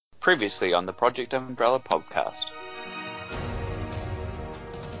Previously on the Project Umbrella podcast.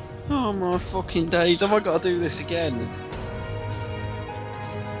 Oh my fucking days, have I got to do this again?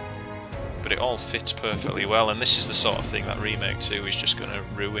 But it all fits perfectly well, and this is the sort of thing that Remake 2 is just going to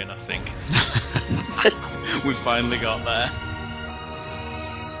ruin, I think. We've finally got there.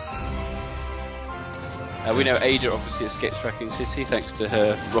 We know Ada obviously escapes Raccoon City thanks to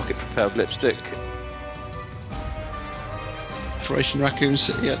her rocket-propelled lipstick. Operation Raccoon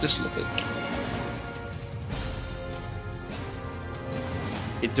City, I just love it.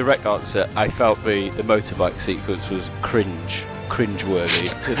 In direct answer, I felt the motorbike sequence was cringe-worthy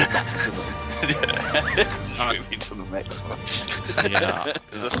to the maximum. Moving to the next one. Yeah.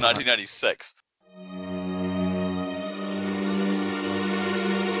 Is this 1996?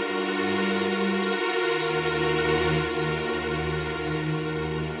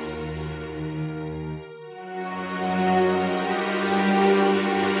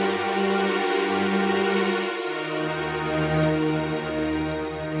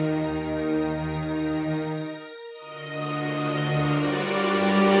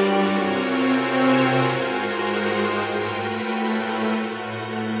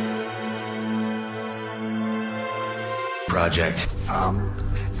 Project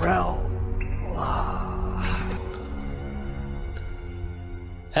Umbrella.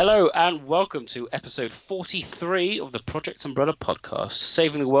 Hello and welcome to episode 43 of the Project Umbrella podcast,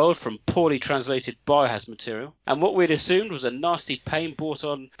 saving the world from poorly translated biohazard material. And what we'd assumed was a nasty pain brought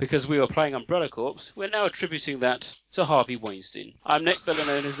on because we were playing Umbrella Corps, we're now attributing that to Harvey Weinstein. I'm Nick, better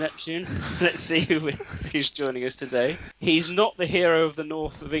known as Neptune. Let's see who's joining us today. He's not the hero of the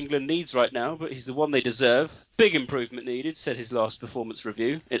north of England needs right now, but he's the one they deserve. Big improvement needed, said his last performance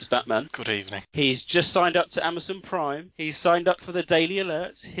review. It's Batman. Good evening. He's just signed up to Amazon Prime. He's signed up for the daily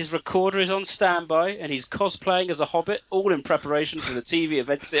alerts. His recorder is on standby, and he's cosplaying as a hobbit, all in preparation for the TV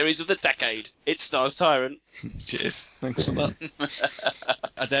event series of the decade. It's Stars Tyrant. Cheers, thanks for that.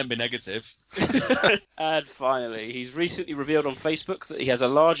 I daren't be negative. And finally, he's recently revealed on Facebook that he has a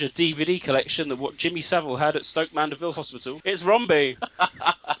larger DVD collection than what Jimmy Savile had at Stoke Mandeville Hospital. It's Romby.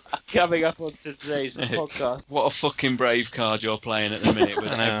 Coming up on today's podcast. What a fucking brave card you're playing at the minute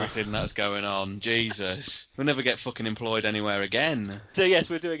with everything that's going on. Jesus. We'll never get fucking employed anywhere again. So yes,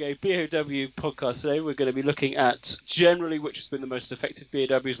 we're doing a B.O.W. podcast today. We're going to be looking at generally which has been the most effective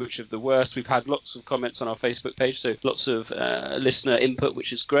B.O.Ws, which are the worst. We've had lots of comments on our Facebook page, so lots of listener input,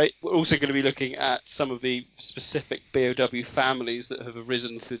 which is great. We're also going to be looking at some of the specific B.O.W. families that have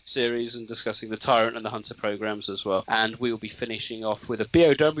arisen through the series and discussing the Tyrant and the Hunter programs as well. And we'll be finishing off with a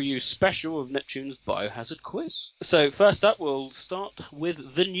B.O.W. special of Neptune's Biohazard quiz. So first up, we'll start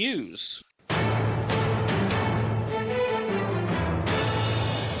with the news.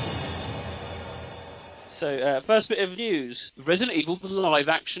 So, first bit of news. Resident Evil, the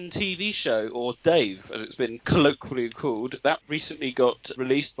live-action TV show, or Dave, as it's been colloquially called, that recently got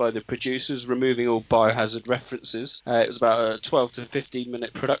released by the producers, removing all biohazard references. It was about a 12 to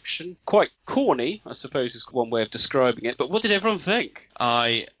 15-minute production. Quite corny, I suppose is one way of describing it, but what did everyone think?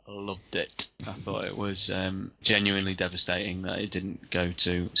 I loved it. I thought it was genuinely devastating that it didn't go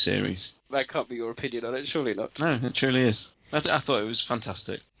to series. That can't be your opinion on it, surely not. No, it truly is. I thought it was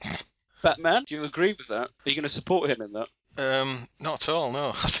fantastic. Batman, do you agree with that? Are you going to support him in that? Not at all, no.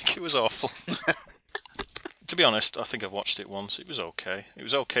 I think it was awful. To be honest, I think I've watched it once. It was okay. It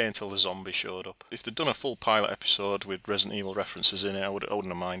was okay until the zombie showed up. If they'd done a full pilot episode with Resident Evil references in it, I wouldn't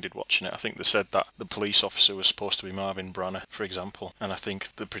have minded watching it. I think they said that the police officer was supposed to be Marvin Branner, for example. And I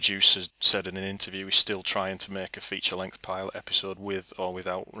think the producers said in an interview he's still trying to make a feature-length pilot episode with or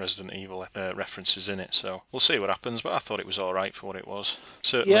without Resident Evil references in it. So we'll see what happens, but I thought it was all right for what it was.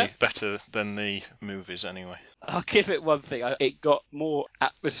 Certainly better than the movies anyway. I'll give it one thing. It got more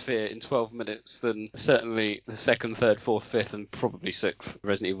atmosphere in 12 minutes than certainly the second, third, fourth, fifth, and probably sixth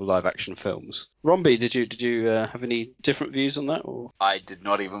Resident Evil live-action films. Romby, did you have any different views on that? Or? I did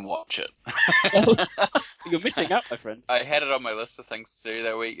not even watch it. You're missing out, my friend. I had it on my list of things to do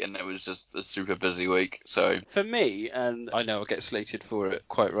that week, and it was just a super busy week. So for me, and I know I'll get slated for it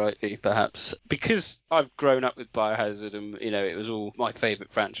quite rightly, perhaps, because I've grown up with Biohazard, and it was all my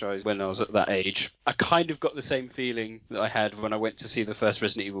favourite franchise when I was at that age. I kind of got the same feeling that I had when I went to see the first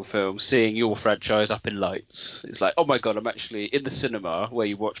Resident Evil film, seeing your franchise up in lights. It's like, oh my god, I'm actually in the cinema where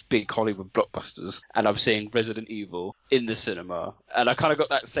you watch big Hollywood blockbusters, and I'm seeing Resident Evil in the cinema. And I kind of got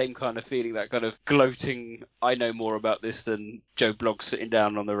that same kind of feeling, that kind of gloating, I know more about this than Joe Bloggs sitting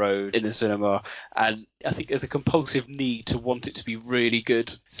down on the road in the cinema. And I think there's a compulsive need to want it to be really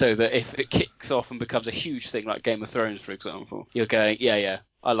good, so that if it kicks off and becomes a huge thing like Game of Thrones, for example, you're going, yeah,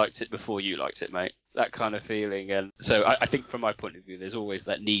 I liked it before you liked it, mate. that kind of feeling. And so I think from my point of view, there's always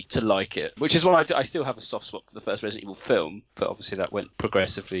that need to like it, which is why I still have a soft spot for the first Resident Evil film, but obviously that went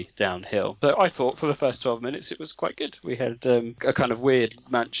progressively downhill. So I thought for the first 12 minutes it was quite good. We had a kind of weird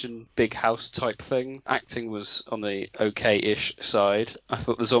mansion, big house type thing. Acting was on the okay-ish side. I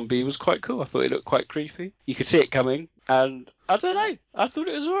thought the zombie was quite cool. I thought it looked quite creepy. You could see it coming, and I don't know. I thought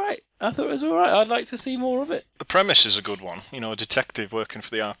it was alright. I'd like to see more of it. The premise is a good one. You know, a detective working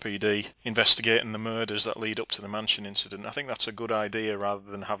for the RPD investigating the murders that lead up to the mansion incident. I think that's a good idea rather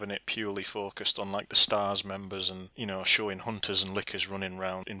than having it purely focused on like the STARS members and, you know, showing hunters and lickers running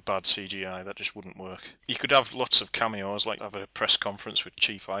around in bad CGI. That just wouldn't work. You could have lots of cameos, like have a press conference with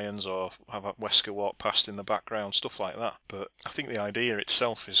Chief Irons or have a Wesker walk past in the background, stuff like that. But I think the idea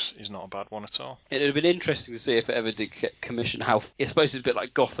itself is not a bad one at all. It would have been interesting to see if it ever did get commissioned. How I suppose it's a bit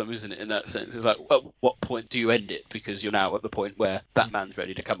like Gotham, isn't it? In that sense, it's like, at what point do you end it? Because you're now at the point where Batman's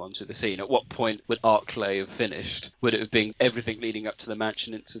ready to come onto the scene. At what point would Arklay have finished? Would it have been everything leading up to the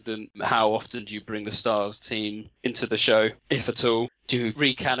mansion incident? How often do you bring the STARS team into the show, if at all? Do you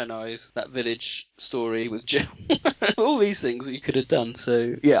recanonize that village story with Jill? All these things that you could have done.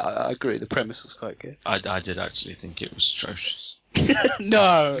 So yeah, I agree. The premise was quite good. I did actually think it was atrocious.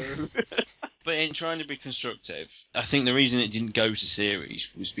 No. But in trying to be constructive, I think the reason it didn't go to series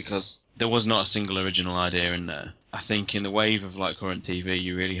was because there was not a single original idea in there. I think in the wave of like current TV,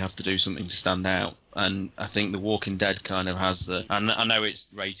 you really have to do something to stand out. And I think The Walking Dead kind of has the... And I know its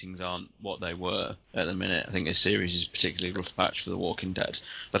ratings aren't what they were at the minute. I think this series is a particularly rough patch for The Walking Dead.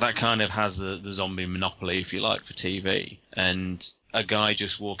 But that kind of has the zombie monopoly, if you like, for TV. And a guy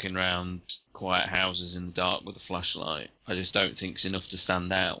just walking around quiet houses in the dark with a flashlight, I just don't think it's enough to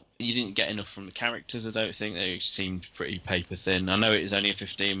stand out. You didn't get enough from the characters, I don't think. They seemed pretty paper thin. I know it was only a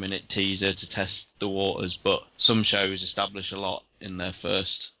 15-minute teaser to test the waters, but some shows establish a lot in their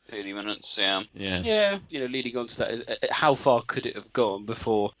first 30 minutes, yeah. Yeah, leading on to that is how far could it have gone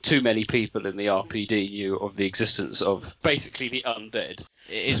before too many people in the RPD knew of the existence of basically the undead?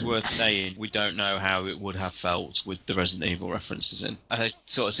 It is worth saying we don't know how it would have felt with the Resident Evil references in. I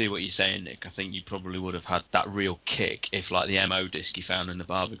sort of see what you're saying, Nick. I think you probably would have had that real kick if, like, the MO disc you found in the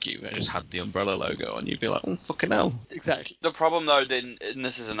barbecue it just had the Umbrella logo on. You'd be like, oh, fucking hell. Exactly. The problem, though, then, and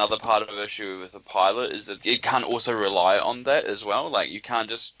this is another part of the issue with the pilot, is that it can't also rely on that as well. Like, you can't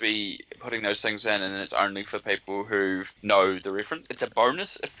just be putting those things in and it's only for people who know the reference. It's a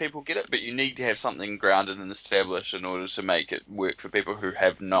bonus if people get it, but you need to have something grounded and established in order to make it work for people who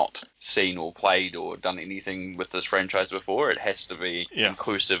have not seen or played or done anything with this franchise before. It has to be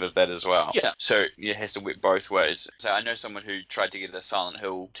inclusive of that as well. Yeah. So it has to work both ways. So I know someone who tried to get a Silent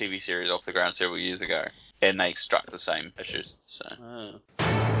Hill TV series off the ground several years ago, and they struck the same issues. So.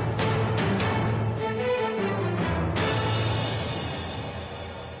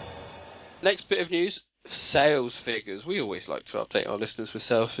 Next bit of news. Sales figures. We always like to update our listeners with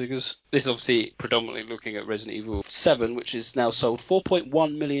sales figures. This is obviously predominantly looking at Resident Evil 7, which is now sold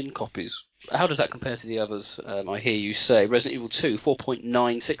 4.1 million copies. How does that compare to the others? I hear you say Resident Evil 2,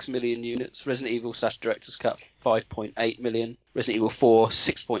 4.96 million units. Resident Evil / Director's Cut, 5.8 million. Resident Evil 4,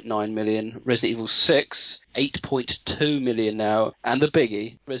 6.9 million. Resident Evil 6, 8.2 million now. And the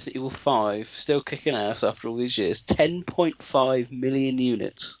biggie, Resident Evil 5, still kicking ass after all these years, 10.5 million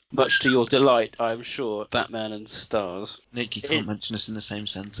units. Much to your delight, I'm sure, Batman and Stars. Nick, you can't mention us in the same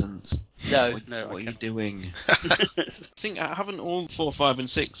sentence. No, What are you doing? I think, haven't all 4, 5 and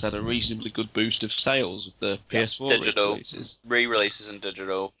 6 had a reasonably good boost of sales with the PS4 digital releases? Re-releases in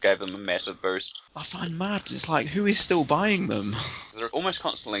digital gave them a massive boost. I find mad. It's like, who is still buying them? They're almost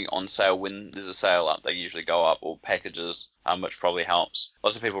constantly on sale. When there's a sale up, they usually go up, or packages, which probably helps.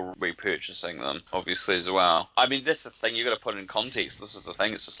 Lots of people repurchasing them, obviously, as well. I mean, that's the thing, you've got to put in context. This is the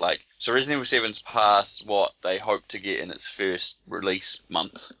thing, it's just like, so Resident Evil 7's past what they hope to get in its first release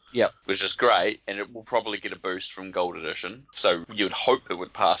month. Yep. Which is great, and it will probably get a boost from Gold Edition. So you'd hope it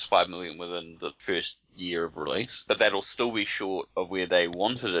would pass 5 million within the first year of release, but that'll still be short of where they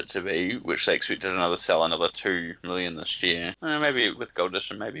wanted it to be, which they expected sell another 2 million this year. Maybe with Gold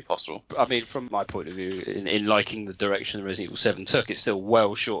Edition, maybe possible. I mean, from my point of view, in liking the direction Resident Evil 7 took, it's still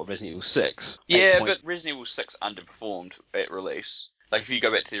well short of Resident Evil 6. Yeah, but Resident Evil 6 underperformed at release. Like, if you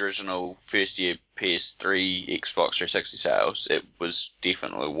go back to the original first year PS3, Xbox 360 sales, it was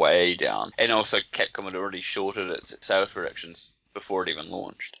definitely way down. And also, Capcom had already shorted its sales predictions before it even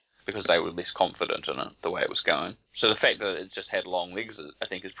launched, because they were less confident in it, the way it was going. So the fact that it just had long legs, I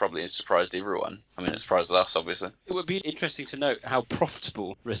think, has probably surprised everyone. I mean, it surprised us, obviously. It would be interesting to note how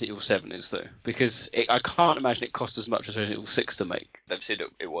profitable Resident Evil 7 is, though, because I can't imagine it cost as much as Resident Evil 6 to make. They've said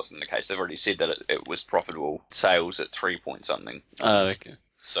it wasn't the case. They've already said that it was profitable sales at 3 point something. Oh, okay.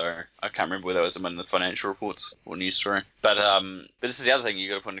 So I can't remember whether it was in the financial reports or news story. But this is the other thing you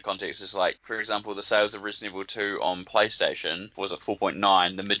got to put into context is like, for example, the sales of Resident Evil 2 on PlayStation was at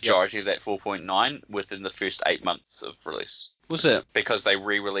 4.9. The majority of that 4.9 within the first 8 months of release. Was it? Because they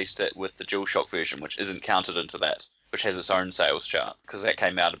re-released it with the DualShock version, which isn't counted into that, which has its own sales chart, because that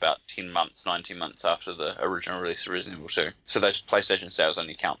came out about 10 months, 19 months after the original release of Resident Evil 2. So those PlayStation sales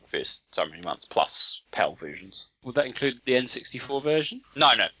only count the first so many months, plus PAL versions. Would that include the N64 version? No,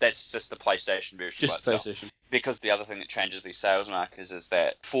 that's just the PlayStation version. Just by the itself. PlayStation. Because the other thing that changes these sales markers is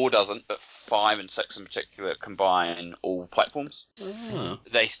that 4 doesn't, but 5 and 6 in particular combine all platforms. Oh.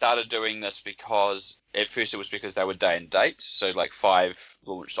 They started doing this because, at first it was because they were day and date, so like 5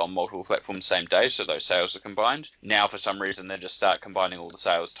 launched on multiple platforms same day, so those sales are combined. Now for some reason they just start combining all the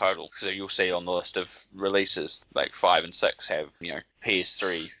sales total. So you'll see on the list of releases, like 5 and 6 have,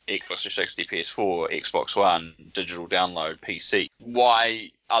 PS3, Xbox 360, PS4, Xbox One, digital download, PC.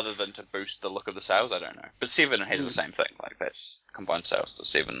 Why, other than to boost the look of the sales, I don't know. But 7 has the same thing. Like, that's combined sales to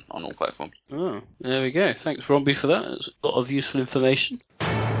 7 on all platforms. Oh, there we go. Thanks, Romby, for that. It's a lot of useful information.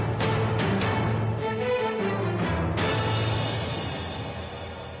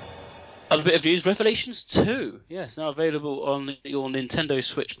 Other bit of news, Revelations 2. Yes, now available on your Nintendo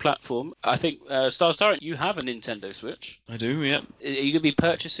Switch platform. I think, Stars Tyrant, you have a Nintendo Switch. I do, yeah. Are you going to be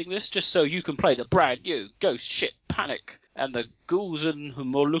purchasing this just so you can play the brand new Ghost Ship Panic and the Ghouls and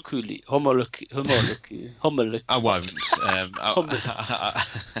Homoloculi? I won't.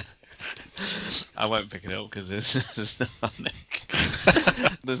 I won't pick it up because there's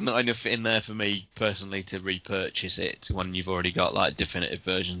not enough in there for me personally to repurchase it when you've already got like definitive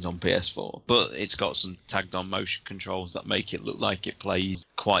versions on PS4. But it's got some tagged on motion controls that make it look like it plays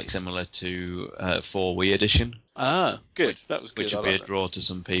quite similar to 4 Wii Edition. Ah, good. That was good. Which would be a draw to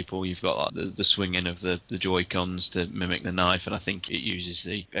some people. You've got like the swinging of the Joy-Cons to mimic the knife, and I think it uses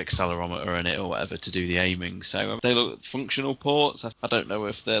the accelerometer in it or whatever to do the aiming. So they look functional ports. I don't know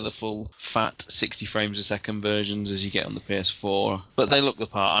if they're the full fat 60 frames a second versions as you get on the PS4, but they look the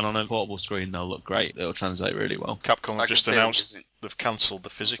part, and on a portable screen they'll look great. They'll translate really well. Capcom have just announced they've cancelled the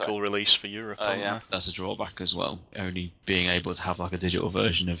physical release for Europe. That's a drawback as well. Only being able to have like a digital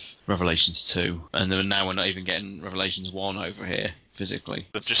version of Revelations 2, and then now we're not even getting Revelations 1 over here physically.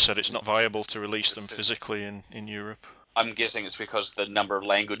 They've just said it's not viable to release them physically in Europe. I'm guessing it's because the number of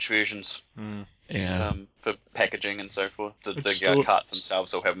language versions. Yeah. For packaging and so forth. The carts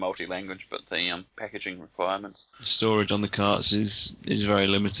themselves will have multi-language, but the packaging requirements. Storage on the carts is very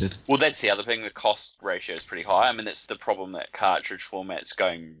limited. Well, that's the other thing. The cost ratio is pretty high. I mean, that's the problem that cartridge formats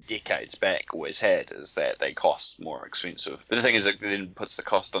going decades back always had, is that they cost more expensive. But the thing is, it then puts the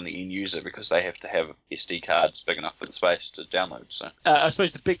cost on the end user because they have to have SD cards big enough for the space to download. So I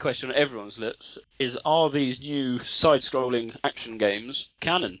suppose the big question on everyone's lips is, are these new side-scrolling action games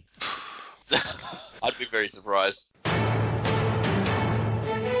canon? I'd be very surprised.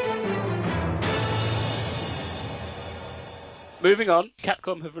 Moving on,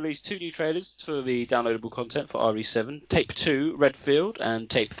 Capcom have released 2 new trailers for the downloadable content for RE7. Tape 2, Redfield, and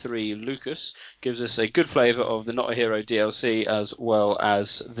Tape 3, Lucas, gives us a good flavour of the Not a Hero DLC, as well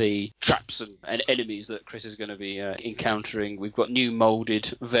as the traps and enemies that Chris is going to be encountering. We've got new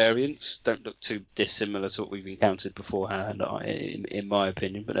moulded variants, don't look too dissimilar to what we've encountered beforehand, in my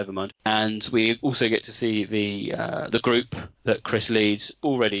opinion, but never mind. And we also get to see the group that Chris leads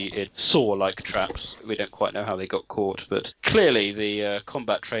already in Saw-like traps. We don't quite know how they got caught, but clearly the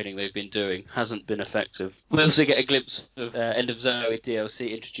combat training they've been doing hasn't been effective. We also get a glimpse of End of Zoe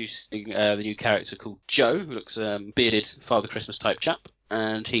DLC introducing the new character called Joe, who looks bearded Father Christmas type chap.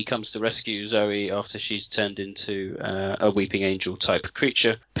 And he comes to rescue Zoe after she's turned into a weeping angel type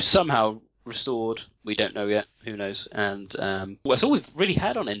creature. Somehow restored, we don't know yet, who knows. And that's all we've really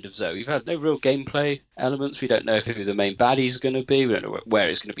had on End of Zoe. We've had no real gameplay elements. We don't know who the main baddie's going to be. We don't know where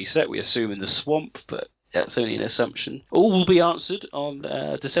it's going to be set. We assume in the swamp, but that's only an assumption. All will be answered on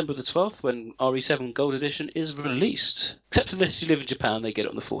December the 12th when RE7 Gold Edition is released. Except unless you live in Japan, they get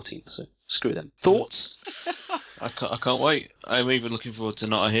it on the 14th, so screw them. Thoughts? I can't wait. I'm even looking forward to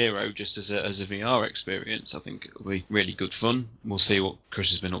Not a Hero just as a VR experience. I think it'll be really good fun. We'll see what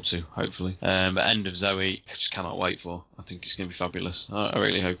Chris has been up to, hopefully. But End of Zoe, I just cannot wait for. I think it's going to be fabulous. I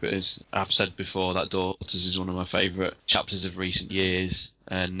really hope it is. I've said before that Daughters is one of my favourite chapters of recent years,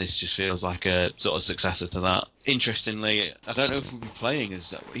 and this just feels like a sort of successor to that. Interestingly, I don't know if we'll be playing as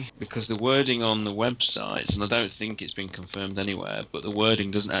Zoe, because the wording on the websites, and I don't think it's been confirmed anywhere, but the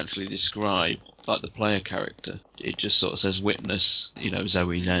wording doesn't actually describe like the player character. It just sort of says witness,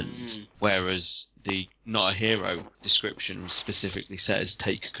 Zoe's end. Whereas the Not a Hero description specifically says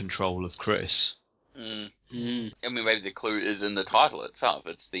take control of Chris. I mean, maybe the clue is in the title itself.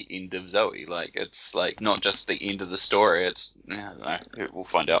 It's the end of Zoe. Like, it's like not just the end of the story. It's, I don't know. We'll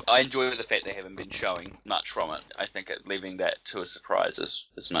find out. I enjoy the fact they haven't been showing much from it. I think leaving that to a surprise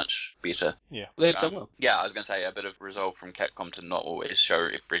is much better. Yeah. They've done well. Yeah, I was going to say a bit of resolve from Capcom to not always show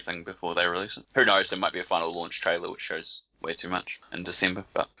everything before they release it. Who knows? There might be a final launch trailer which shows way too much in December,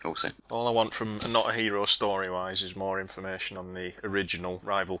 but we'll see. All I want from Not a Hero story-wise is more information on the original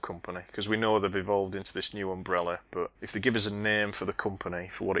rival company, because we know they've evolved into this new umbrella, but if they give us a name for the company,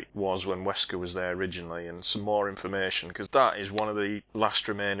 for what it was when Wesker was there originally, and some more information, because that is one of the last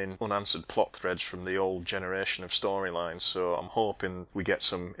remaining unanswered plot threads from the old generation of storylines, so I'm hoping we get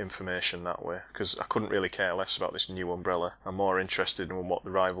some information that way, because I couldn't really care less about this new umbrella. I'm more interested in what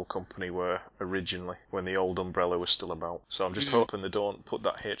the rival company were originally, when the old umbrella was still about. So I'm just hoping they don't put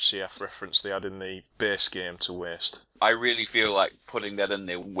that HCF reference they had in the base game to waste. I really feel like putting that in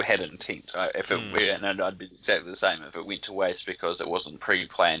there had intent. If it went, and I'd be exactly the same if it went to waste because it wasn't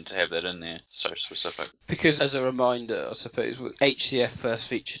pre-planned to have that in there so specific. Because as a reminder, I suppose, with HCF first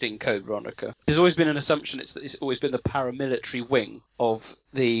featured in Code Veronica, there's always been an assumption it's always been the paramilitary wing of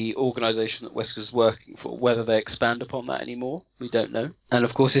the organisation that Wesker's working for. Whether they expand upon that anymore, we don't know. And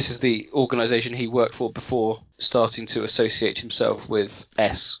of course, this is the organisation he worked for before starting to associate himself with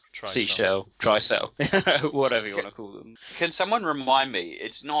Seashell, Tricell, whatever you want to call them. Can someone remind me,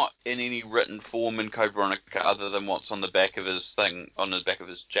 it's not in any written form in Code Veronica other than what's on the back of his thing, on the back of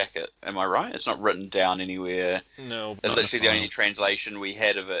his jacket. Am I right? It's not written down anywhere. No. Literally the only translation we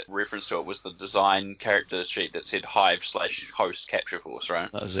had of it, reference to it, was the design character sheet that said Hive/host capture force,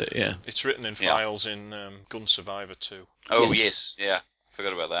 right? That was it, yeah. It's written in files in Gun Survivor 2. Oh, yes. Yeah.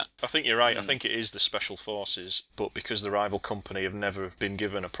 Forgot about that. I think you're right. I think it is the Special Forces, but because the rival company have never been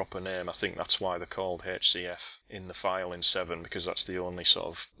given a proper name, I think that's why they're called HCF in the file in 7, because that's the only sort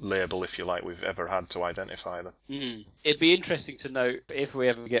of label, if you like, we've ever had to identify them. It'd be interesting to know if we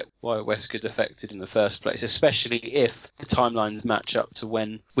ever get why Wesker defected in the first place, especially if the timelines match up to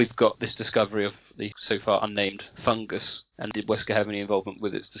when we've got this discovery of the so far unnamed fungus. And did Wesker have any involvement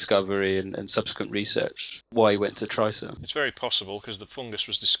with its discovery and subsequent research? Why he went to Tricell? It's very possible, because the fungus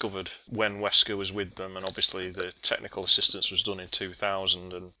was discovered when Wesker was with them, and obviously the technical assistance was done in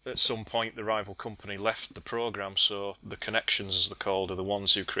 2000, and at some point the rival company left the programme, so the connections, as they're called, are the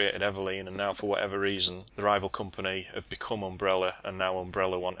ones who created Eveline, and now for whatever reason the rival company have become Umbrella, and now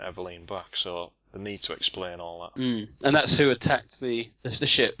Umbrella want Eveline back, so they need to explain all that. And that's who attacked the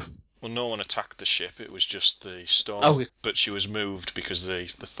ship. Well, no one attacked the ship, it was just the storm, but she was moved because they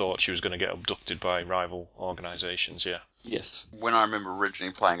thought she was going to get abducted by rival organisations, yeah. Yes. When I remember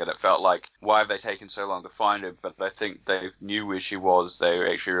originally playing it, it felt like, why have they taken so long to find her? But I think they knew where she was.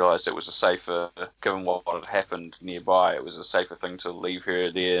 They actually realised it was a safer, given what had happened nearby, it was a safer thing to leave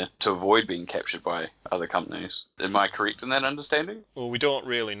her there to avoid being captured by other companies. Am I correct in that understanding? Well, we don't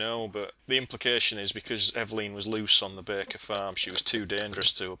really know, but the implication is because Eveline was loose on the Baker farm, she was too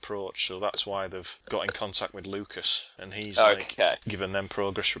dangerous to approach, so that's why they've got in contact with Lucas, and he's given them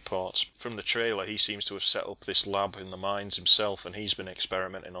progress reports. From the trailer, he seems to have set up this lab in the mines himself, and he's been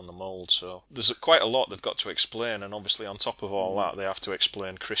experimenting on the mould, so there's quite a lot they've got to explain, and obviously on top of all that they have to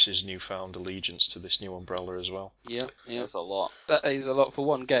explain Chris's newfound allegiance to this new Umbrella as well. Yeah. That's a lot. That is a lot for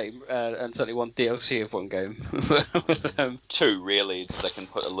one game, and certainly one DLC of one game. 2 really, they can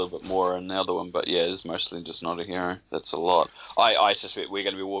put a little bit more in the other one, but yeah, it's mostly just Not a Hero. That's a lot. I suspect we're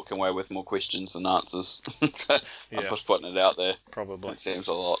going to be walking away with more questions than answers. I'm just putting it out there. Probably. It seems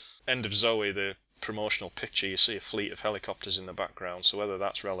a lot. End of Zoe, the promotional picture, you see a fleet of helicopters in the background, so whether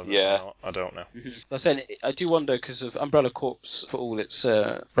that's relevant or not, I don't know. I do wonder, because of Umbrella Corps, for all its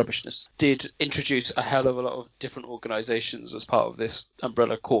rubbishness, did introduce a hell of a lot of different organisations as part of this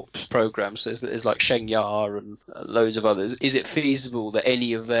Umbrella Corps program. So there's like Shenyar and loads of others. Is it feasible that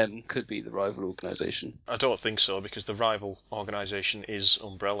any of them could be the rival organisation? I don't think so, because the rival organisation is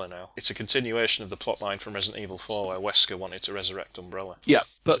Umbrella now. It's a continuation of the plotline from Resident Evil 4 where Wesker wanted to resurrect Umbrella. Yeah,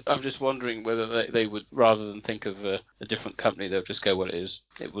 but I'm just wondering whether they would, rather than think of a different company, they'll just go, well,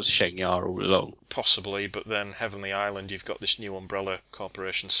 it was Shenyar all along. Possibly, but then Heavenly Island, you've got this new Umbrella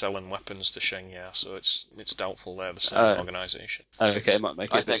Corporation selling weapons to Shenyar, so it's doubtful they're the same organisation. Okay, it might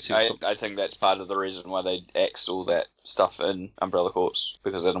make it I think that's part of the reason why they axed all that stuff in Umbrella Corps,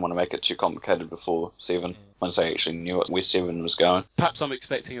 because they didn't want to make it too complicated before 7, once they actually knew where 7 was going. Perhaps I'm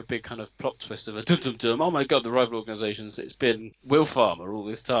expecting a big kind of plot twist of a dum-dum-dum, oh my god, the rival organisations, it's been Will Farmer all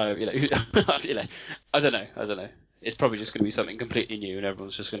this time, I don't know. It's probably just going to be something completely new, and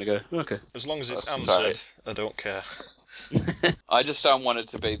everyone's just going to go, okay. As long as it's answered, I don't care. I just don't want it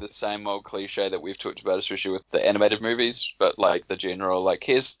to be the same old cliche that we've talked about, especially with the animated movies, but like the general, like,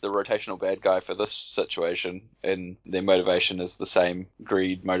 here's the rotational bad guy for this situation, and their motivation is the same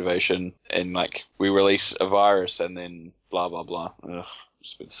greed motivation, and like, we release a virus and then blah, blah, blah. Ugh.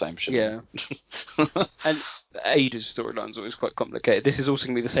 Just the same shit. Yeah. And Ada's storyline's always quite complicated. This is also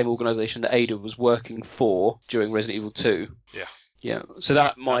going to be the same organisation that Ada was working for during Resident Evil 2. Yeah. Yeah. So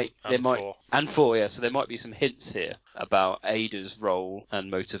that might... And 4. And 4, yeah. So there might be some hints here about Ada's role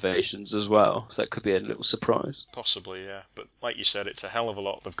and motivations as well. So that could be a little surprise. Possibly, yeah. But like you said, it's a hell of a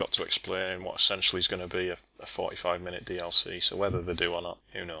lot they've got to explain what essentially is going to be a 45-minute DLC. So whether they do or not,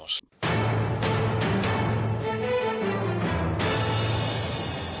 who knows?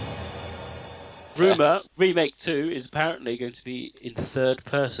 Rumour, Remake 2 is apparently going to be in third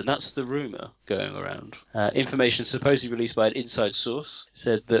person. That's the rumour going around. Information supposedly released by an inside source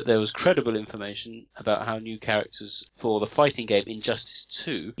said that there was credible information about how new characters for the fighting game Injustice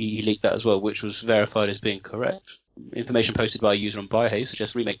 2, he leaked that as well, which was verified as being correct. Information posted by a user on Biohaze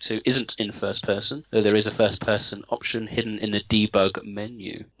suggests Remake 2 isn't in first person, though there is a first person option hidden in the debug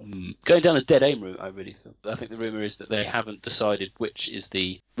menu. Going down a dead aim route, I really feel. I think the rumour is that they haven't decided which is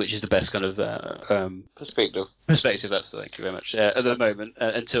the best kind of Perspective. Thank you very much. At the moment,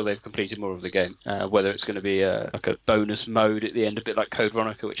 until they've completed more of the game, whether it's going to be like a bonus mode at the end, a bit like Code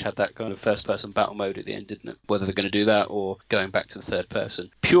Veronica, which had that kind of first-person battle mode at the end, didn't it? Whether they're going to do that or going back to the third person.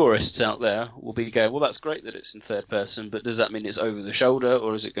 Purists out there will be going, well, that's great that it's in third person, but does that mean it's over the shoulder,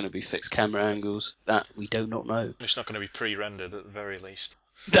 or is it going to be fixed camera angles? That we do not know. It's not going to be pre-rendered at the very least.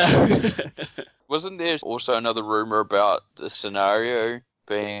 No. Wasn't there also another rumour about the scenario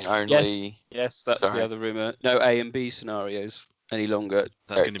being only... Yes, that's the other rumour. No A and B scenarios any longer.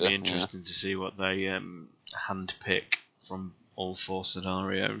 That's going to be interesting to see what they handpick from all 4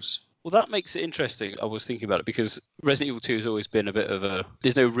 scenarios. Well, that makes it interesting. I was thinking about it because Resident Evil 2 has always been a bit of a...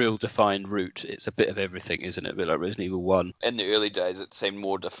 There's no real defined route. It's a bit of everything, isn't it? A bit like Resident Evil 1. In the early days, it seemed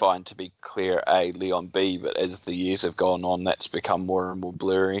more defined to be Claire A, Leon B, but as the years have gone on, that's become more and more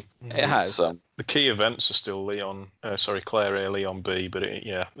blurry. It has. So, The key events are still Claire A, Leon B, but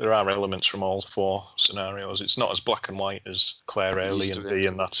there are elements from all 4 scenarios. It's not as black and white as Claire A, Leon B,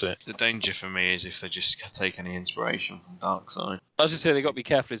 and that's it. The danger for me is if they just take any inspiration from Darkseid. I was just saying they've got to be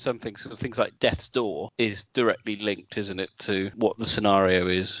careful in some things. Sort of things like Death's Door is directly linked, isn't it, to what the scenario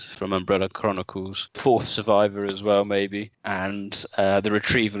is from Umbrella Chronicles. Fourth Survivor as well, maybe. And the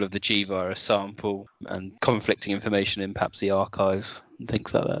retrieval of the G-Virus sample and conflicting information in perhaps the archives. And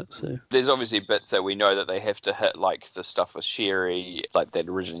things like that. So there's obviously bits that we know that they have to hit, like the stuff with Sherry, like that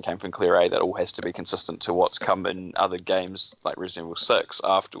originally came from Claire A, that all has to be consistent to what's come in other games like Resident Evil 6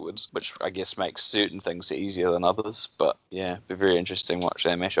 afterwards, which I guess makes certain things easier than others. But yeah, it'd be very interesting to watch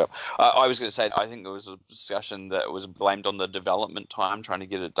that mashup. I was going to say, I think there was a discussion that was blamed on the development time trying to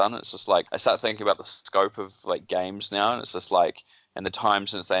get it done. It's just like, I start thinking about the scope of like games now, and it's just like, and the time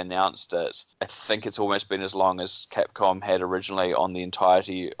since they announced it, I think it's almost been as long as Capcom had originally on the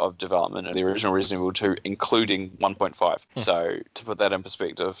entirety of development of the original Resident Evil 2, including 1.5. So to put that in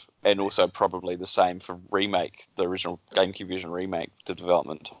perspective, and also probably the same for Remake, the original GameCube version Remake, the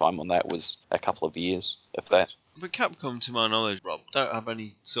development time on that was a couple of years, if that. But Capcom, to my knowledge, Rob, don't have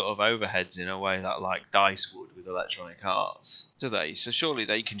any sort of overheads in a way that like DICE would with Electronic Arts, do they? So surely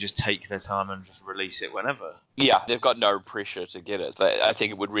they can just take their time and just release it whenever. Yeah, they've got no pressure to get it. I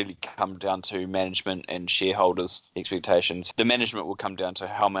think it would really come down to management and shareholders' expectations. The management will come down to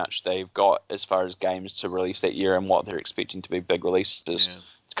how much they've got as far as games to release that year and what they're expecting to be big releases.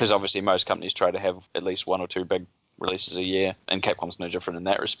 Because obviously most companies try to have at least 1 or 2 big releases a year, and Capcom's no different in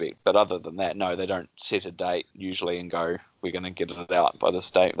that respect. But other than that, no, they don't set a date usually and go, we're going to get it out by this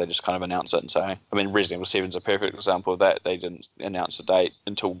date. They just kind of announce it and say, I mean, Resident Evil 7 is a perfect example of that. They didn't announce a date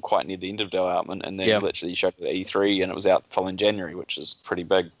until quite near the end of development, and then literally showed it at E3, and it was out the following January, which is pretty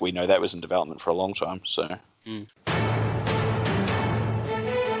big. We know that was in development for a long time, so...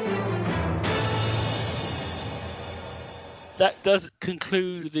 That does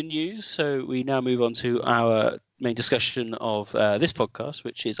conclude the news, so we now move on to our main discussion of this podcast,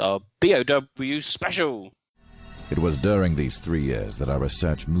 which is our B.O.W. special. It was during these 3 years that our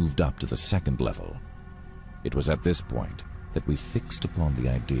research moved up to the 2nd level. It was at this point that we fixed upon the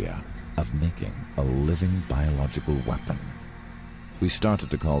idea of making a living biological weapon. We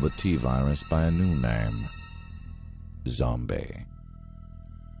started to call the T-virus by a new name, Zombie.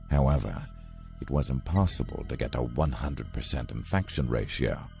 However, it was impossible to get a 100% infection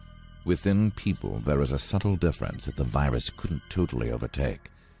ratio. Within people, there is a subtle difference that the virus couldn't totally overtake.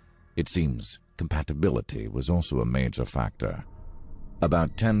 It seems compatibility was also a major factor.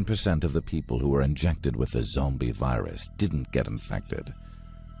 About 10% of the people who were injected with the zombie virus didn't get infected.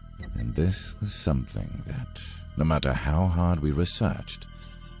 And this was something that, no matter how hard we researched,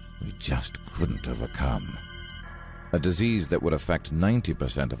 we just couldn't overcome. A disease that would affect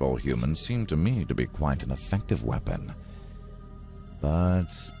 90% of all humans seemed to me to be quite an effective weapon. But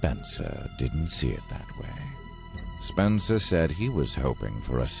Spencer didn't see it that way. Spencer said he was hoping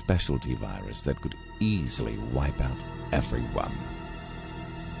for a specialty virus that could easily wipe out everyone.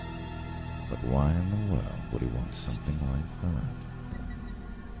 But why in the world would he want something like that?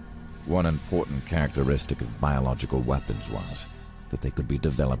 One important characteristic of biological weapons was that they could be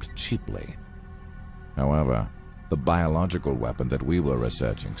developed cheaply. However, the biological weapon that we were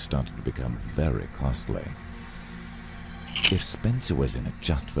researching started to become very costly. If Spencer was in it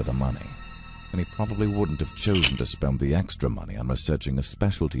just for the money, then he probably wouldn't have chosen to spend the extra money on researching a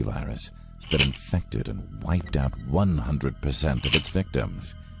specialty virus that infected and wiped out 100% of its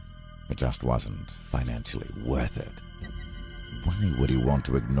victims. It just wasn't financially worth it. Why would he want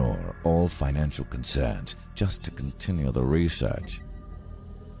to ignore all financial concerns just to continue the research?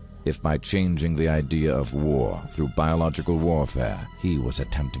 If by changing the idea of war through biological warfare, he was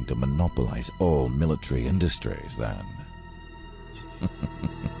attempting to monopolize all military industries, then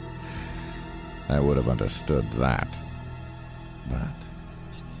I would have understood that. But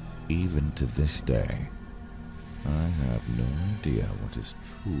even to this day, I have no idea what his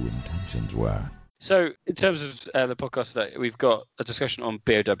true intentions were. So, in terms of the podcast today, we've got a discussion on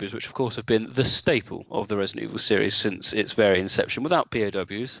B.O.Ws, which of course have been the staple of the Resident Evil series since its very inception. Without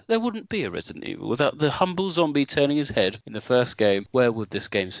B.O.Ws, there wouldn't be a Resident Evil. Without the humble zombie turning his head in the first game, where would this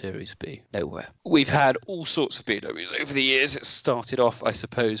game series be? Nowhere. We've had all sorts of B.O.Ws over the years. It started off, I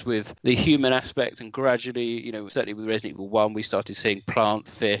suppose, with the human aspect, and gradually, certainly with Resident Evil 1, we started seeing plant,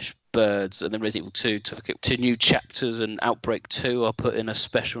 fish, birds, and then Resident Evil 2 took it to new chapters, and Outbreak 2 I'll put in a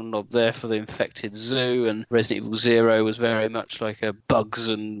special nod there for the infected zoo, and Resident Evil 0 was very much like a bugs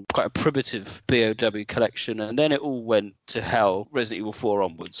and quite a primitive B.O.W collection, and then it all went to hell Resident Evil 4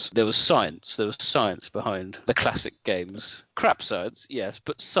 onwards. There was science behind the classic games. Crap science, yes,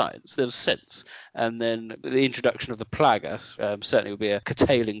 but science, there was sense. And then the introduction of the Plagas, certainly will be a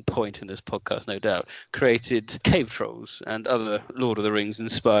curtailing point in this podcast, no doubt, created cave trolls and other Lord of the Rings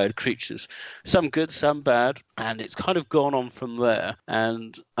inspired creatures. Some good, some bad, and it's kind of gone on from there.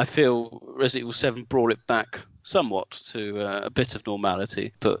 And I feel Resident Evil 7 brought it back somewhat to a bit of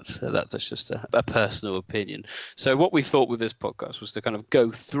normality, but that's just a personal opinion. So what we thought with this podcast was to kind of go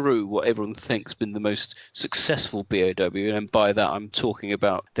through what everyone thinks been the most successful B.O.W, and by that I'm talking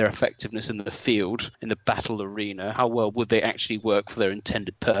about their effectiveness in the field, in the battle arena. How well would they actually work for their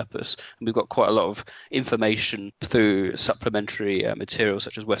intended purpose? And we've got quite a lot of information through supplementary material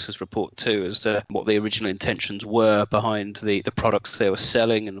such as Wesker's Report 2 as to what the original intentions were behind the products they were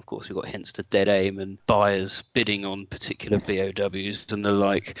selling, and of course we've got hints to Dead Aim and buyers bidding on particular B.O.Ws and the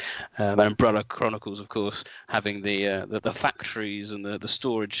like. And Umbrella Chronicles, of course, having the factories and the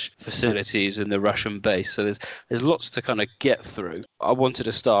storage facilities in the Russian base. So there's lots to kind of get through. I wanted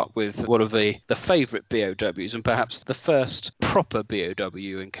to start with one of the favourite B.O.Ws, and perhaps the first proper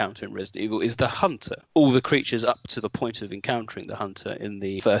B.O.W encounter in Resident Evil is the Hunter. All the creatures up to the point of encountering the Hunter in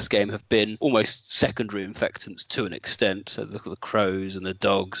the first game have been almost secondary infectants to an extent. So the crows and the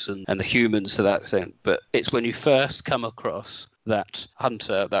dogs and the humans to that extent. But it's when you first come across that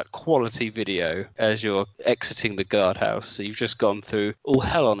Hunter, that quality video as you're exiting the guardhouse. So you've just gone through all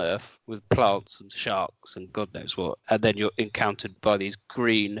hell on earth with plants and sharks and God knows what, and then you're encountered by these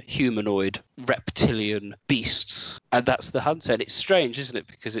green humanoid reptilian beasts, and that's the Hunter. And it's strange, isn't it,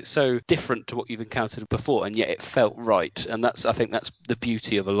 because it's so different to what you've encountered before, and yet it felt right. And I think that's the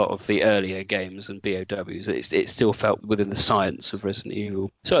beauty of a lot of the earlier games and B.O.Ws. It still felt within the science of Resident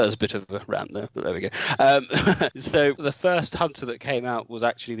Evil. So there's a bit of a rant there, but there we go. So the first Hunter that came out was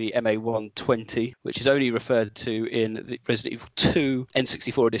actually the MA120, which is only referred to in the Resident Evil 2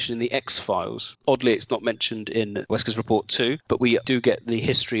 N64 edition in the X-Files. Oddly, it's not mentioned in Wesker's Report 2, but we do get the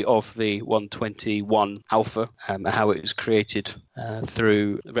history of the 121 Alpha, how it was created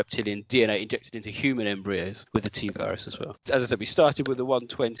through reptilian DNA injected into human embryos with the T-virus as well. As I said, we started with the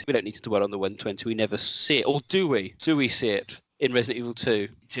 120. We don't need to dwell on the 120. We never see it. Or do we? Do we see it in Resident Evil 2?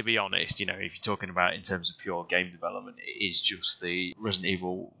 To be honest, if you're talking about in terms of pure game development, it is just the Resident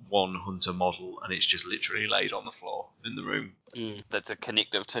Evil 1 Hunter model, and it's just literally laid on the floor in the room. That's a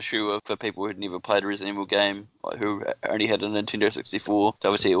connective tissue for people who'd never played a Resident Evil game, like who only had a Nintendo 64. So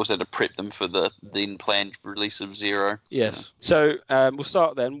obviously it also had to prep them for the then planned release of Zero. Yes. So we'll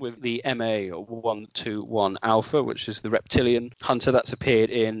start then with the MA121 Alpha, which is the reptilian Hunter that's appeared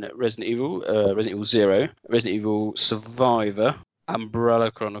in Resident Evil 0, Resident Evil Survivor,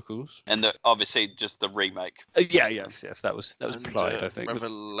 Umbrella Chronicles. And obviously just the remake. Yes, that was And, Pride, I think.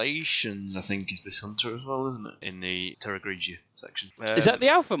 Revelations, I think, is this hunter as well, isn't it? In the Terra Grigia section. Is that the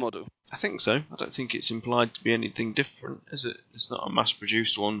alpha model? I think so. I don't think it's implied to be anything different, is it? It's not a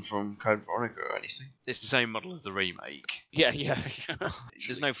mass-produced one from Code Veronica or anything. It's the same model as the remake. Yeah.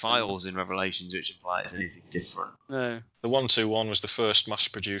 There's no files in Revelations which imply it's anything different. No. The 121 was the first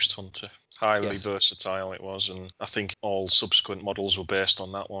mass-produced hunter. Highly Yes. versatile it was, and I think all subsequent models were based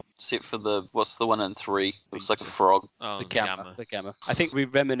on that one. Except for what's the one in 3? Looks like a frog. Oh, The Gamma. I think we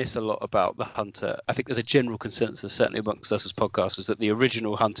reminisce a lot about the Hunter. I think there's a general consensus, certainly amongst us as podcasters, that the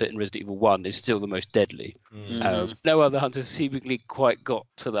original Hunter in Resident Evil 1 is still the most deadly. No other Hunter seemingly quite got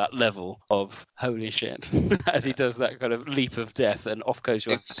to that level of holy shit, as he does that kind of leap of death and off goes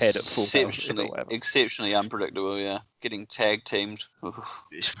your head at full power or whatever. Exceptionally unpredictable, yeah. Getting tag teamed.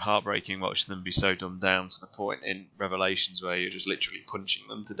 It's heartbreaking watching them be so dumbed down to the point in Revelations where you're just literally punching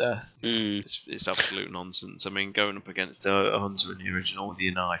them to death. It's absolute nonsense. I mean, going up against a hunter in the original with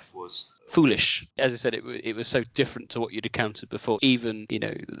your knife was foolish. As I said, it was so different to what you'd encountered before. Even,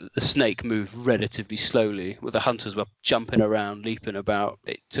 the snake moved relatively slowly, where the hunters were jumping around, leaping about.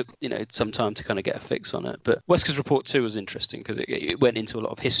 It took, some time to kind of get a fix on it. But Wesker's Report 2 was interesting because it went into a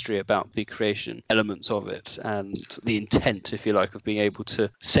lot of history about the creation elements of it and the intent, if you like, of being able to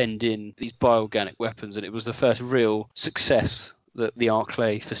send in these bioorganic weapons. And it was the first real success that the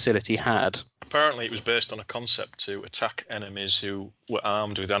Arclay facility had. Apparently it was based on a concept to attack enemies who were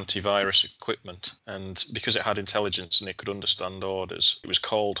armed with antivirus equipment, and because it had intelligence and it could understand orders, it was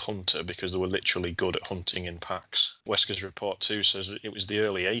called Hunter because they were literally good at hunting in packs. Wesker's Report 2 says that it was the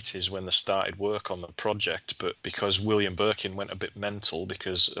early 80s when they started work on the project, but because William Birkin went a bit mental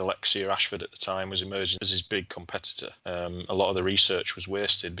because Alexia Ashford at the time was emerging as his big competitor, a lot of the research was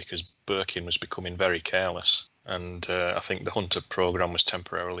wasted because Birkin was becoming very careless. And I think the Hunter program was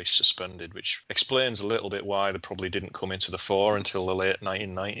temporarily suspended, which explains a little bit why they probably didn't come into the fore until the late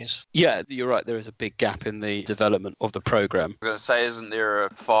 1990s. Yeah, you're right. There is a big gap in the development of the program. I'm going to say, isn't there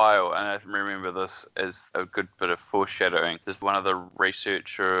a file, and I remember this as a good bit of foreshadowing, there's one of the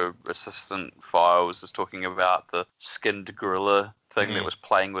researcher assistant files is talking about the skinned gorilla thing that was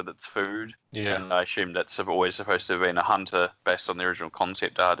playing with its food. Yeah. And I assume that's always supposed to have been a hunter based on the original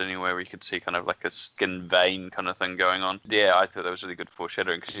concept art anyway, where you could see kind of like a skin vein kind of thing going on. Yeah, I thought that was really good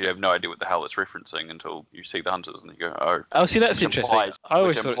foreshadowing because you have no idea what the hell it's referencing until you see the hunters and you go, oh. Oh, see, that's interesting. I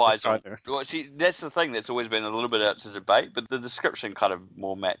always thought it was a primary. Well, see, that's the thing that's always been a little bit out to debate, but the description kind of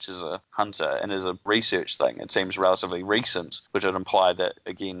more matches a hunter, and as a research thing, it seems relatively recent, which would imply that,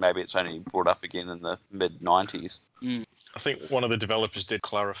 again, maybe it's only brought up again in the mid-90s. I think one of the developers did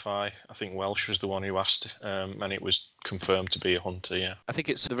clarify. I think Welsh was the one who asked, and it was confirmed to be a hunter, yeah. I think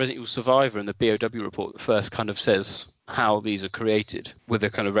it's the Resident Evil Survivor and the B.O.W. report that first kind of says how these are created with a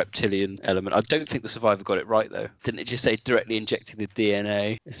kind of reptilian element. I don't think the Survivor got it right, though. Didn't it just say directly injecting the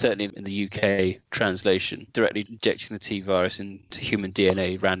DNA? Certainly in the UK translation, directly injecting the T-virus into human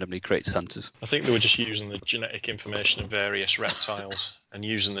DNA randomly creates hunters. I think they were just using the genetic information of various reptiles and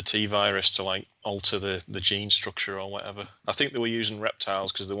using the T-virus to alter the gene structure or whatever. I think they were using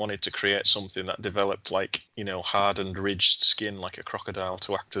reptiles because they wanted to create something that developed hardened, ridged skin like a crocodile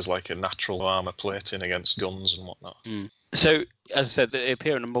to act as like a natural armor plating against guns and whatnot. So, as I said, they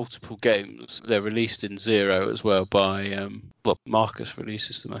appear in multiple games. They're released in Zero as well by, Marcus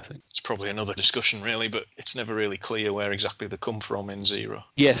releases them, I think. It's probably another discussion, really, but it's never really clear where exactly they come from in Zero.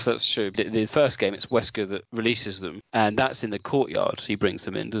 Yes, that's true. The first game, it's Wesker that releases them, and that's in the courtyard. He brings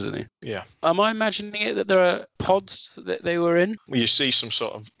them in, doesn't he? Yeah. Am I imagining it that there are pods that they were in? Well, you see some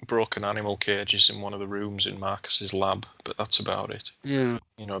sort of broken animal cages in one of the rooms in Marcus's lab, but that's about it. Yeah.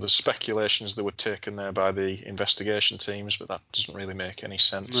 There's speculations that were taken there by the investigation teams, but that doesn't really make any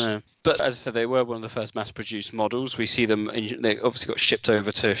sense. No. But as I said, they were one of the first mass-produced models. We see them, they obviously got shipped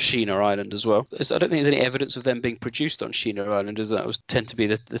over to Sheena Island as well. I don't think there's any evidence of them being produced on Sheena Island, as that tend to be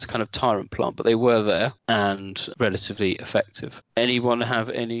the kind of tyrant plant, but they were there and relatively effective. Anyone have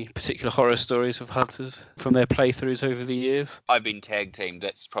any particular horror stories of hunters from their playthroughs over the years? I've been tag teamed.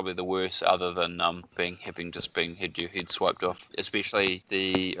 That's probably the worst, other than having had your head swiped off. Especially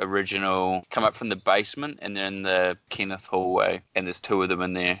the original come up from the basement and then the Kenneth hallway, and there's two of them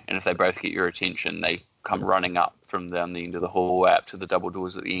in there, and if they both get your attention, they come running up from down the end of the hallway up to the double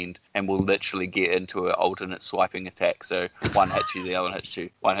doors at the end, and will literally get into an alternate swiping attack. So one hits you, the other one hits you.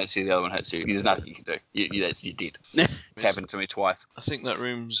 One hits you, the other one hits you. There's nothing you can do. You're dead. It's happened to me twice. I think that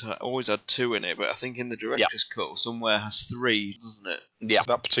room's always had 2 in it, but I think in the director's cut somewhere has 3, doesn't it? Yeah,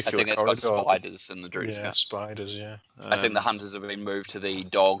 That particular I think corridor. it's got spiders in the director's Yeah, cut. spiders, yeah. I think the hunters have been moved to the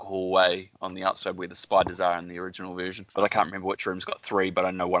dog hallway on the outside where the spiders are in the original version. But I can't remember which room's got 3, but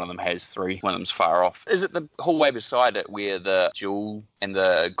I know one of them has 3. One of them's far off. Is it the hallway beside it where the jewel and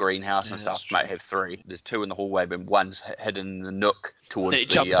the greenhouse and stuff might have 3? There's 2 in the hallway, but one's hidden in the nook towards It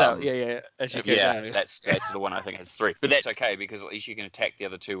jumps out, as you go down. that's the one I think has 3. But that's okay, because at least you can attack the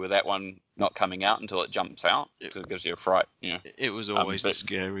other 2 with that one not coming out until it jumps out, because it gives you a fright. It was always the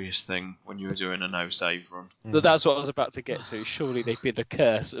scariest thing when you were doing a no-save run. That's what I was about to get to. Surely they'd be the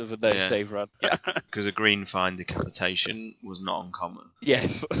curse of a no-save run. Because a green fine decapitation was not uncommon.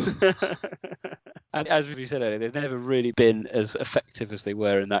 Yes. And as we said earlier, they've never really been as effective as they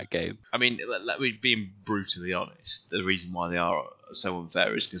were in that game. I mean, being brutally honest, the reason why they are so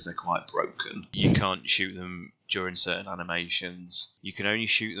unfair is because they're quite broken. You can't shoot them during certain animations. You can only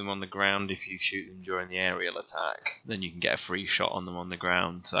shoot them on the ground if you shoot them during the aerial attack. Then you can get a free shot on them on the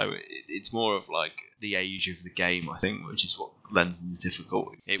ground. So it's more of like the age of the game, I think, which is what lends them the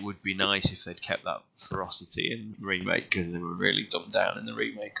difficulty. It would be nice if they'd kept that ferocity in remake, because they were really dumbed down in the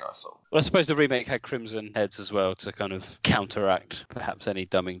remake, I thought. Well, I suppose the remake had crimson heads as well to kind of counteract perhaps any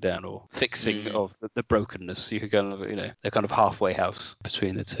dumbing down or fixing of the brokenness. You could go, they're kind of halfway house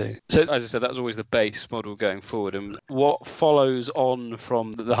between the two. So as I said, that was always the base model going forward. And what follows on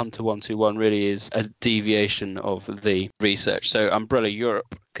from the Hunter 121 really is a deviation of the research. So Umbrella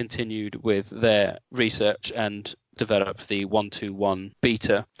Europe continued with their research and developed the 121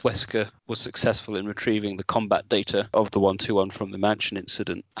 beta. Wesker was successful in retrieving the combat data of the 121 from the mansion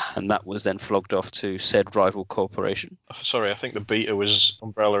incident, and that was then flogged off to said rival corporation. Sorry, I think the beta was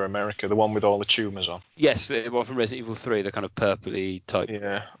Umbrella America, the one with all the tumours on. Yes, the one from Resident Evil 3, the kind of purpley type.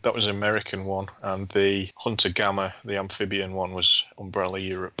 Yeah, that was an American one, and the Hunter Gamma, the amphibian one, was Umbrella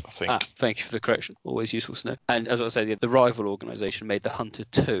Europe, I think. Thank you for the correction. Always useful to know. And as I said, the rival organisation made the Hunter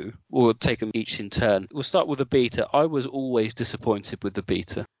 2. We'll take them each in turn. We'll start with the beta. I was always disappointed with the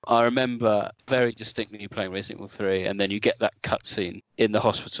beta. I remember very distinctly playing Resident Evil 3, and then you get that cutscene in the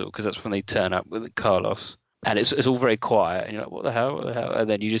hospital, because that's when they turn up with Carlos, and it's all very quiet, and you're like, what the hell? And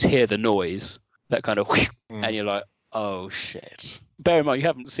then you just hear the noise, that kind of whoosh, and you're like, oh shit. Bear in mind, you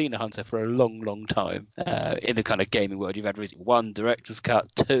haven't seen a Hunter for a long, long time in the kind of gaming world. You've had Resident Evil 1, Director's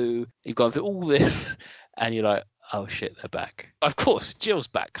Cut, 2, you've gone through all this, and you're like, oh shit, they're back. Of course, Jill's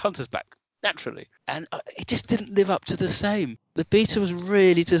back, Hunter's back. Naturally. And it just didn't live up to the same. The beta was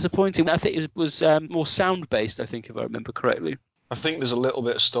really disappointing. I think it was more sound-based, I think, if I remember correctly. I think there's a little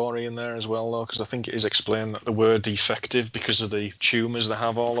bit of story in there as well, though, because I think it is explained that they were defective because of the tumours they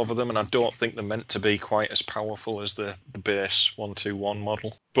have all over them, and I don't think they're meant to be quite as powerful as the base 121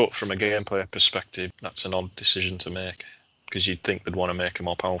 model. But from a gameplay perspective, that's an odd decision to make, because you'd think they'd want to make a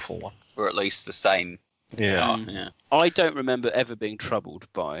more powerful one. Or at least the same. Yeah. I don't remember ever being troubled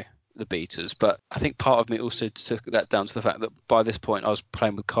by the betas, but I think part of me also took that down to the fact that by this point I was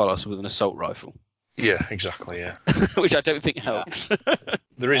playing with Carlos with an assault rifle. Yeah, exactly, yeah. Which I don't think helped.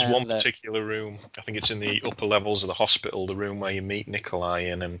 There is one particular room, I think it's in the upper levels of the hospital, the room where you meet Nikolai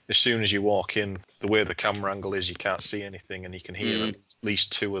in, and as soon as you walk in, the way the camera angle is, you can't see anything, and you can hear at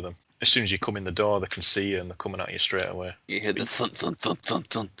least 2 of them. As soon as you come in the door, they can see you, and they're coming at you straight away. You hear the thunk, thunk, thunk, thunk,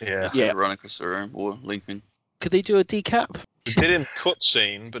 thunk. Yeah. Running across the room or leaping. Could they do a decap? They did in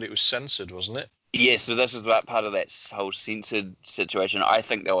cutscene, but it was censored, wasn't it? Yes, so this is about part of that whole censored situation. I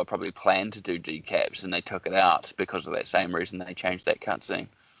think they were probably planned to do decaps, and they took it out because of that same reason they changed that cutscene.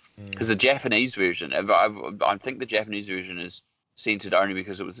 Because the Japanese version, I think the Japanese version is censored only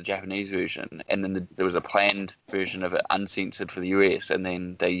because it was the Japanese version, and then there was a planned version of it uncensored for the US, and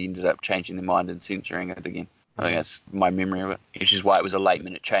then they ended up changing their mind and censoring it again. I think that's my memory of it, which is why it was a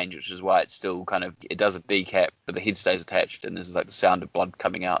late-minute change, which is why it's still kind of, it does a decap, but the head stays attached, and there's like the sound of blood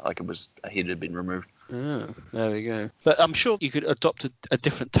coming out, like a head had been removed. Oh, there we go. But I'm sure you could adopt a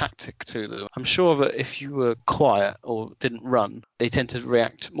different tactic to them. I'm sure that if you were quiet or didn't run, they tend to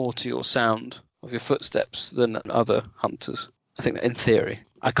react more to your sound of your footsteps than other hunters. I think that in theory.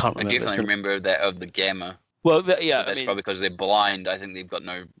 I can't remember. I definitely remember that of the Gamma. Well, that's probably because they're blind. I think they've got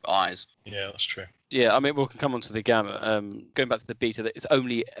no eyes. Yeah, that's true. Yeah, I mean, we can come on to the Gamma. Going back to the beta, that it's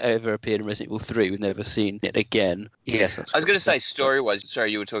only ever appeared in Resident Evil 3. We've never seen it again. Yes, that's I was going to say, correct. story-wise,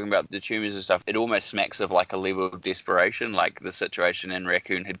 sorry, you were talking about the tumours and stuff. It almost smacks of like a level of desperation, like the situation in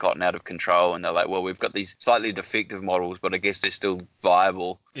Raccoon had gotten out of control, and they're like, well, we've got these slightly defective models, but I guess they're still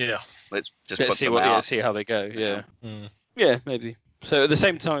viable. Yeah. Let's just Let's put see them what. out. Yeah, see how they go. Yeah. Mm. Yeah, maybe. So at the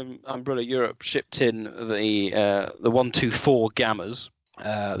same time, Umbrella Europe shipped in the 124 Gammas.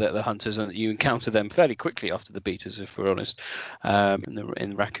 The hunters, and you encounter them fairly quickly after the betas, if we're honest,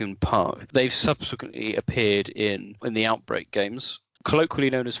 in Raccoon Park. They've subsequently appeared in the Outbreak games, colloquially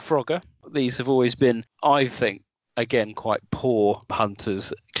known as Frogger. These have always been, I think, again, quite poor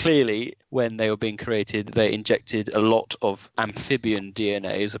hunters. Clearly, when they were being created, they injected a lot of amphibian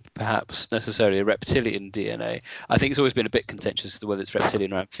DNA as perhaps necessarily a reptilian DNA. I think it's always been a bit contentious as to whether it's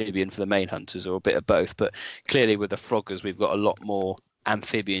reptilian or amphibian for the main hunters, or a bit of both. But clearly, with the Froggers, we've got a lot more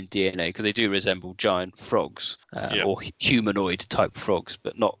amphibian DNA, because they do resemble giant frogs, or humanoid type frogs,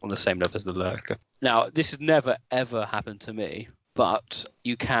 but not on the same level as the lurker. Now, this has never ever happened to me, but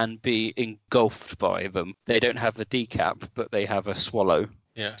you can be engulfed by them. They don't have a decap, but they have a swallow.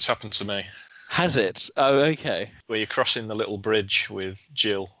 Yeah, it's happened to me. Has it? Oh, okay. Where you're crossing the little bridge with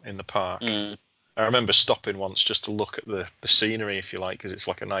Jill in the park. I remember stopping once just to look at the scenery, if you like, because it's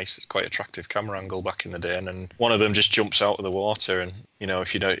like it's quite attractive camera angle back in the day. And then one of them just jumps out of the water, and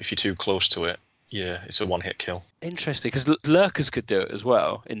if you're too close to it, yeah, it's a one-hit kill. Interesting, because lurkers could do it as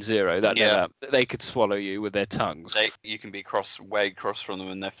well in Zero. They could swallow you with their tongues. You can be way across from them,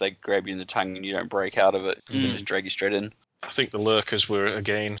 and if they grab you in the tongue and you don't break out of it, they just drag you straight in. I think the lurkers were,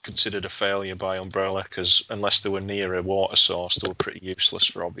 again, considered a failure by Umbrella, because unless they were near a water source, they were pretty useless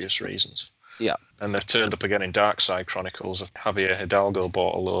for obvious reasons. Yeah. And they've turned up again in Darkside Chronicles. Javier Hidalgo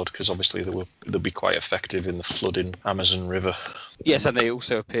bought a load, because obviously they'd be quite effective in the flooding Amazon River. Yes, and they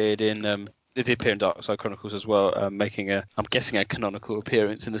also appeared in... they did appear in Darkside Chronicles as well, making I'm guessing a canonical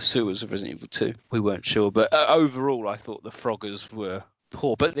appearance in the sewers of Resident Evil 2. We weren't sure, but overall I thought the Froggers were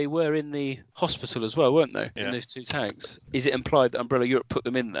poor, but they were in the hospital as well, weren't they? Yeah. In those two tanks. Is it implied that Umbrella Europe put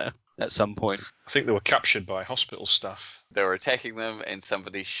them in there at some point? I think they were captured by hospital staff. They were attacking them, and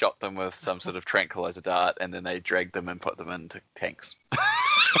somebody shot them with some sort of tranquilizer dart, and then they dragged them and put them into tanks.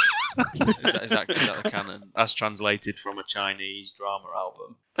 Is that the canon? As translated from a Chinese drama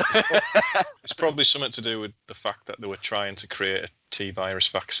album. It's probably something to do with the fact that they were trying to create a T-virus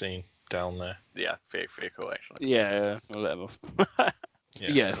vaccine down there. Yeah, fair cool, actually. Yeah, I'll let them off. Yeah.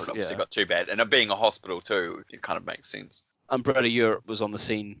 Yes, It obviously got too bad. And it being a hospital, too, it kind of makes sense. Umbrella Europe was on the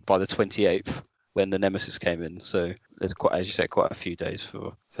scene by the 28th when the Nemesis came in, so there's quite a few days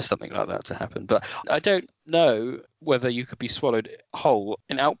for something like that to happen. But I don't know whether you could be swallowed whole.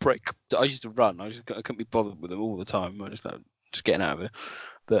 In Outbreak, I used to run. I couldn't be bothered with them all the time. I just getting out of it.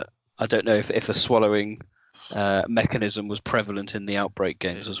 But I don't know if the swallowing mechanism was prevalent in the Outbreak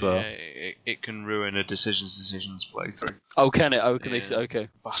games as well. Yeah, it can ruin a decisions playthrough. Oh, can it? Oh, okay.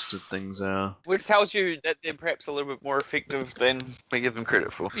 Bastard things are. Which tells you that they're perhaps a little bit more effective than we give them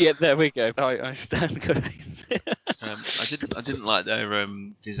credit for. Yeah, there we go. I stand corrected. I didn't like their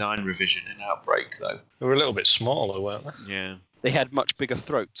design revision in Outbreak though. They were a little bit smaller, weren't they? Yeah. They had much bigger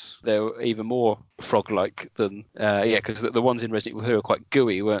throats. They were even more frog-like than... because the ones in Resident Evil were quite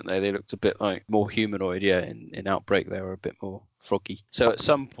gooey, weren't they? They looked a bit like more humanoid, yeah. In Outbreak, they were a bit more froggy. So at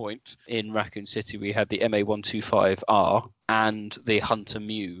some point in Raccoon City, we had the MA125R and the Hunter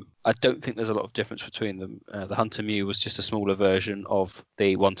Mew. I don't think there's a lot of difference between them. The Hunter Mew was just a smaller version of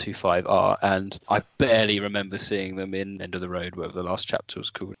the 125R, and I barely remember seeing them in End of the Road, whatever the last chapter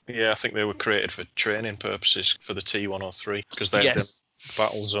was called. Yeah, I think they were created for training purposes for the T103, because they had the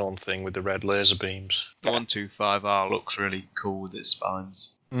battle zone thing with the red laser beams. The 125R looks really cool with its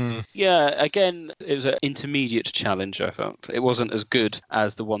spines. Yeah, again, it was an intermediate challenge, I felt. It wasn't as good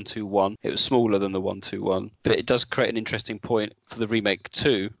as the 121. It was smaller than the 121. But it does create an interesting point for the Remake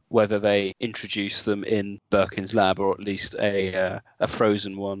 2, whether they introduce them in Birkin's lab, or at least a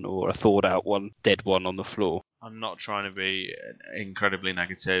frozen one or a thawed out one, dead one on the floor. I'm not trying to be incredibly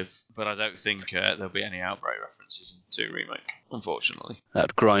negative, but I don't think there'll be any Outbreak references in 2 Remake, unfortunately.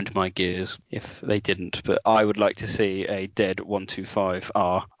 That'd grind my gears if they didn't, but I would like to see a dead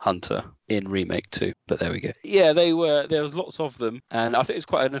 125R Hunter in Remake 2, but there we go. Yeah, there was lots of them, and I think it's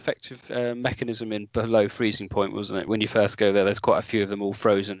quite an effective mechanism in below freezing point, wasn't it? When you first go there's quite a few of them all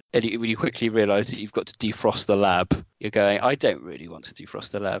frozen, and when you quickly realise that you've got to defrost the lab, you're going, I don't really want to defrost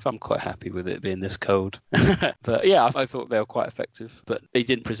the lab. I'm quite happy with it being this cold. But yeah, I thought they were quite effective, but they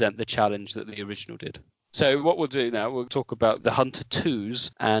didn't present the challenge that the original did. So what we'll do now, we'll talk about the Hunter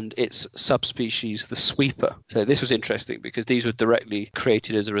 2s and its subspecies, the Sweeper. So this was interesting because these were directly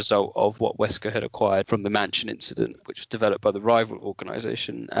created as a result of what Wesker had acquired from the Mansion incident, which was developed by the rival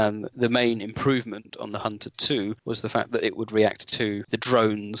organisation. And the main improvement on the Hunter 2 was the fact that it would react to the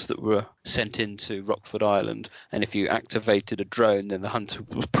drones that were sent into Rockford Island. And if you activated a drone, then the Hunter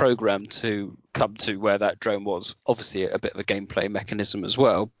was programmed to come to where that drone was. Obviously a bit of a gameplay mechanism as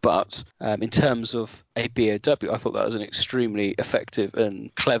well, but in terms of a B.O.W, I thought that was an extremely effective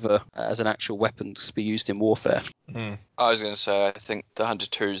and clever as an actual weapon to be used in warfare. I was going to say, I think the Hunter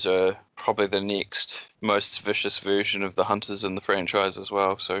 2s are probably the next most vicious version of the Hunters in the franchise as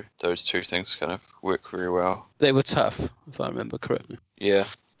well, so those two things kind of work very well. They were tough, if I remember correctly. Yeah.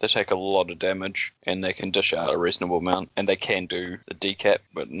 They take a lot of damage, and they can dish out a reasonable amount, and they can do the decap,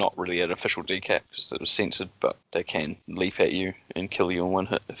 but not really an official decap because it was censored, but they can leap at you and kill you in one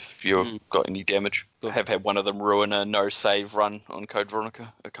hit if you've got any damage. I have had one of them ruin a no-save run on Code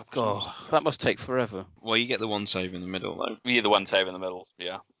Veronica a couple of times. That must take forever. Well, you get the one save in the middle, though. Yeah, the one save in the middle,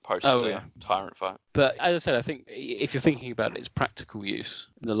 yeah. Post Tyrant fight. But as I said, I think if you're thinking about its practical use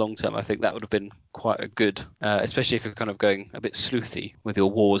in the long term, I think that would have been quite a good, especially if you're kind of going a bit sleuthy with your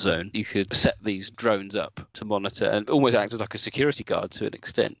war zone. You could set these drones up to monitor and almost act as like a security guard to an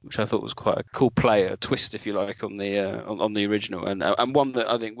extent, which I thought was quite a cool a twist, if you like, on the original, and one that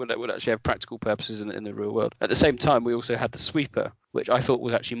I think would actually have practical purposes in the real world. At the same time, we also had the Sweeper, which I thought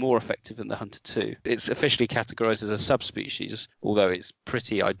was actually more effective than the Hunter 2. It's officially categorized as a subspecies, although it's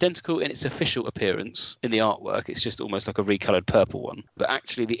pretty identical in its official appearance in the artwork. It's just almost like a recolored purple one. But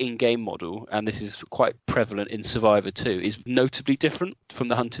actually the in-game model, and this is quite prevalent in Survivor 2, is notably different from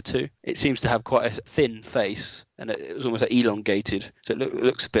the Hunter 2. It seems to have quite a thin face, and it was almost like elongated, so it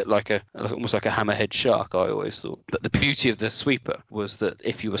looks a bit like almost like a hammerhead shark, I always thought. But the beauty of the Sweeper was that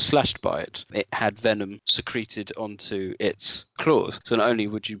if you were slashed by it, it had venom secreted onto its claws. So not only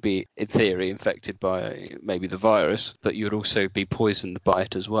would you be, in theory, infected by maybe the virus, but you would also be poisoned by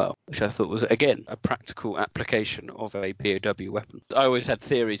it as well, which I thought was, again, a practical application of a B.O.W weapon. I always had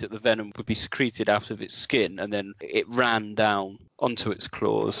theories that the venom would be secreted out of its skin and then it ran down onto its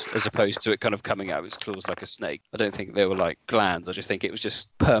claws as opposed to it kind of coming out of its claws like a snake. I don't think they were like glands. I just think it was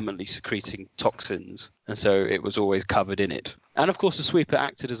just permanently secreting toxins, and so it was always covered in it. And of course the Sweeper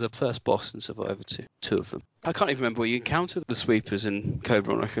acted as a first boss in Survivor 2, two of them. I can't even remember where you encountered the Sweepers in Code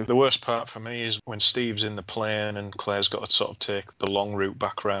Veronica. The worst part for me is when Steve's in the plane and Claire's got to sort of take the long route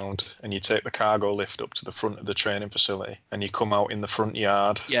back round, and you take the cargo lift up to the front of the training facility and you come out in the front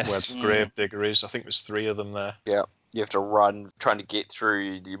yard where the grave digger is. I think there's 3 of them there. Yeah. You have to run, trying to get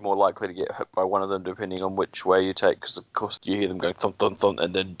through. You're more likely to get hit by one of them depending on which way you take, because of course you hear them going thump, thump, thump,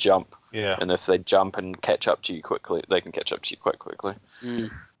 and then jump. Yeah. And if they jump and catch up to you quickly, they can catch up to you quite quickly.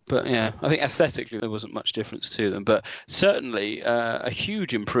 But yeah, I think aesthetically there wasn't much difference to them, but certainly a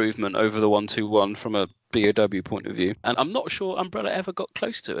huge improvement over the 121 from a B.O.W point of view, and I'm not sure Umbrella ever got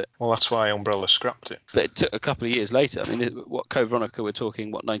close to it. Well, that's why Umbrella scrapped it. But it took a couple of years later. I mean, what Code Veronica, we're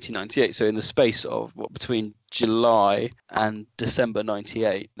talking, 1998, so in the space of, between July and December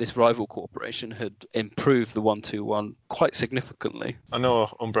 98, this rival corporation had improved the 121 quite significantly. I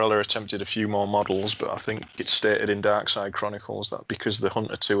know Umbrella attempted a few more models, but I think it's stated in Darkside Chronicles that because the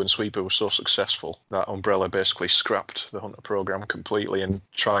Hunter 2 and Sweeper were so successful, that Umbrella basically scrapped the Hunter program completely and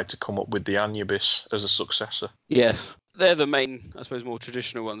tried to come up with the Anubis as a successor. Yes. They're the main, I suppose, more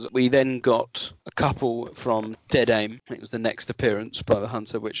traditional ones. We then got a couple from Dead Aim. It was the next appearance by the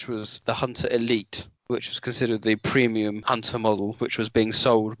Hunter, which was the Hunter Elite, which was considered the premium Hunter model, which was being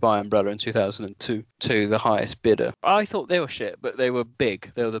sold by Umbrella in 2002 to the highest bidder. I thought they were shit, but they were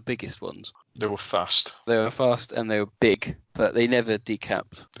big. They were the biggest ones. They were fast. They were fast and they were big, but they never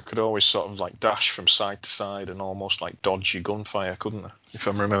decapped. They could always sort of like dash from side to side and almost like dodge your gunfire, couldn't they? If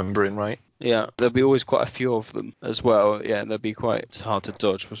I'm remembering right. Yeah, there'll be always quite a few of them as well. Yeah, they'll be quite hard to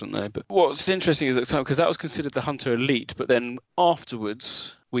dodge, wasn't they? But what's interesting is that because that was considered the Hunter Elite, but then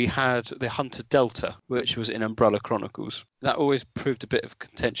afterwards we had the Hunter Delta, which was in Umbrella Chronicles. That always proved a bit of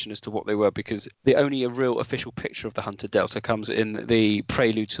contention as to what they were, because the only real official picture of the Hunter Delta comes in the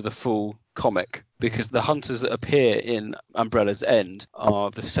prelude to the full comic, because the hunters that appear in Umbrella's End are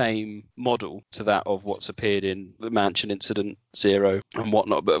the same model to that of what's appeared in the Mansion Incident, Zero and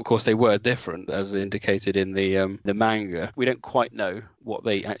whatnot, but of course they were different as indicated in the manga. We don't quite know what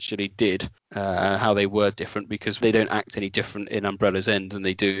they actually did, how they were different, because they don't act any different in Umbrella's End than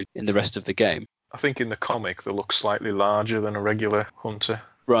they do in the rest of the game. I think in the comic they look slightly larger than a regular Hunter.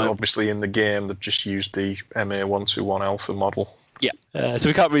 Right. Obviously in the game they've just used the MA121 Alpha model Yeah. So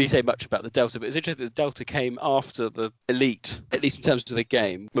we can't really say much about the Delta, but it's interesting that the Delta came after the Elite, at least in terms of the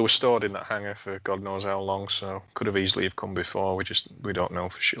game. They were stored in that hangar for God knows how long, so could have easily have come before. We don't know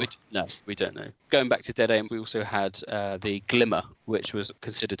for sure. We don't know. Going back to Dead Aim, we also had the Glimmer, which was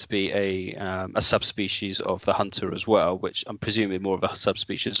considered to be a subspecies of the Hunter as well, which I'm presuming more of a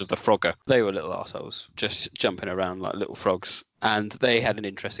subspecies of the Frogger. They were little assholes, just jumping around like little frogs. And they had an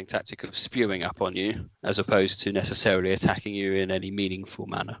interesting tactic of spewing up on you, as opposed to necessarily attacking you in any meaningful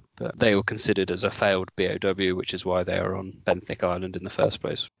manner. But they were considered as a failed B.O.W, which is why they are on Benthic Island in the first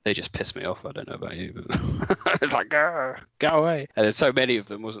place. They just pissed me off. I don't know about you, but it's like, go away. And there's so many of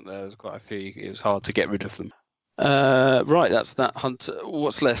them, wasn't there? There's quite a few. It was hard to get rid of them. Right, that's that Hunter.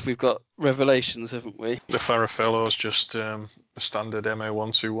 What's left? We've got Revelations, haven't we? The Farafellow's just a standard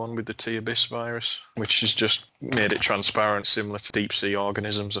MA121 with the T-Abyss virus, which has just made it transparent, similar to deep-sea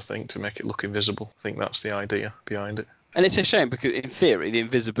organisms, I think, to make it look invisible. I think that's the idea behind it. And it's a shame because, in theory, the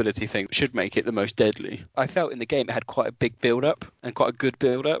invisibility thing should make it the most deadly. I felt in the game it had quite a big build-up and quite a good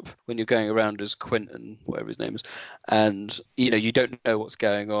build-up when you're going around as Quentin, whatever his name is, and you don't know what's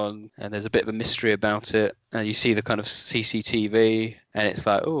going on, and there's a bit of a mystery about it, and you see the kind of CCTV, and it's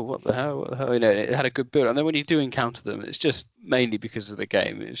like, oh, what the hell? It had a good build. And then when you do encounter them, it's just mainly because of the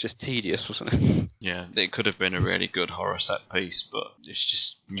game. It was just tedious, wasn't it? Yeah, it could have been a really good horror set piece, but it's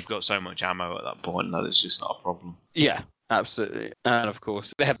just, you've got so much ammo at that point that it's just not a problem. Yeah, absolutely. And of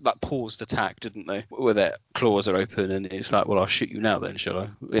course, they had that paused attack, didn't they? Where their claws are open, and it's like, well, I'll shoot you now then, shall I?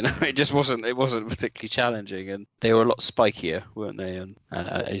 It just wasn't particularly challenging, and they were a lot spikier, weren't they? And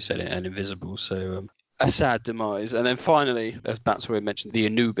as you said, and invisible. So a sad demise. And then finally, as Batswell mentioned, the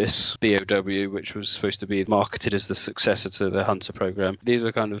Anubis B.O.W, which was supposed to be marketed as the successor to the Hunter program. These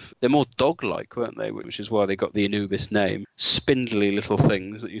were they're more dog-like, weren't they? Which is why they got the Anubis name. Spindly little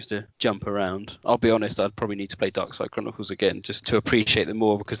things that used to jump around. I'll be honest, I'd probably need to play Darkside Chronicles again just to appreciate them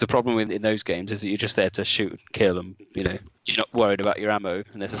more, because the problem in those games is that you're just there to shoot and kill them, You're not worried about your ammo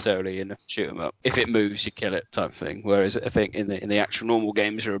necessarily and shoot them up. If it moves, you kill it type thing. Whereas I think in the actual normal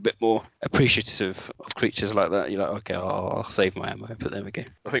games, you're a bit more appreciative of creatures like that. You're like, okay, I'll save my ammo, but there we go.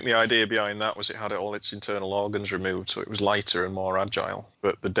 I think the idea behind that was it had all its internal organs removed, so it was lighter and more agile.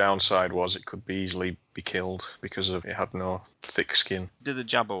 But the downside was it could easily be killed because it had no thick skin. Did the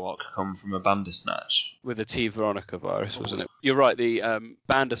Jabberwock come from a Bandersnatch? With the T. Veronica virus, wasn't it? You're right, the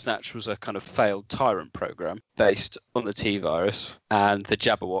Bandersnatch was a kind of failed tyrant program based on the T virus, and the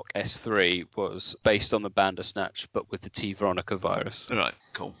Jabberwock S3 was based on the Bandersnatch but with the T. Veronica virus. Right,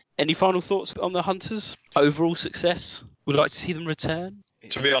 cool. Any final thoughts on the Hunters? Overall success? Would like to see them return?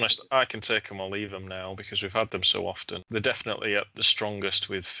 To be honest, I can take them or leave them now because we've had them so often. They're definitely at the strongest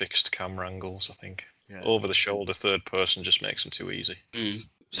with fixed camera angles, I think. Yeah. Over the shoulder, third person just makes them too easy.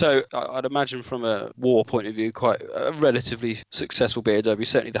 So I'd imagine from a war point of view, quite a relatively successful B.O.W.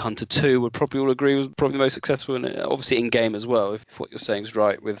 Certainly the Hunter 2 would probably all agree was probably the most successful, and obviously in-game as well, if what you're saying is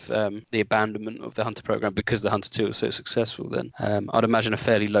right with the abandonment of the Hunter program because the Hunter 2 was so successful, then I'd imagine a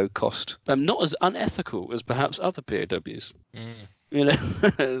fairly low cost. Not as unethical as perhaps other B.O.Ws. We're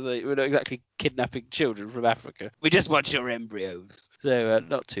not exactly kidnapping children from Africa. We just want your embryos. So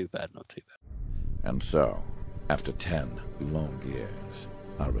not too bad. And so, after 10 long years,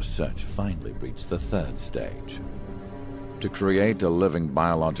 our research finally reached the third stage. To create a living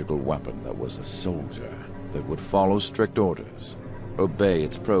biological weapon that was a soldier, that would follow strict orders, obey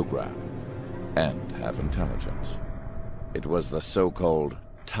its program, and have intelligence. It was the so-called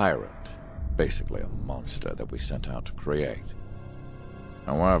Tyrant, basically a monster that we set out to create.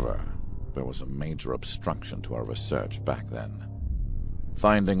 However, there was a major obstruction to our research back then.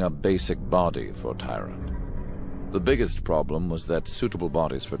 Finding a basic body for Tyrant. The biggest problem was that suitable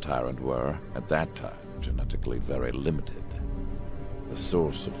bodies for Tyrant were, at that time, genetically very limited. The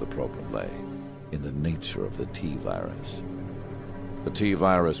source of the problem lay in the nature of the T-virus. The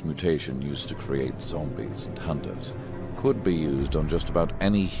T-virus mutation used to create zombies and hunters could be used on just about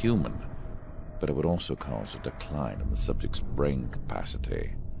any human, but it would also cause a decline in the subject's brain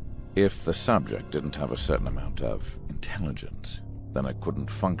capacity. If the subject didn't have a certain amount of intelligence, then it couldn't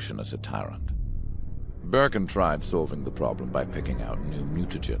function as a Tyrant. Birkin tried solving the problem by picking out new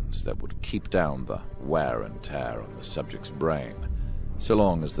mutagens that would keep down the wear and tear on the subject's brain, so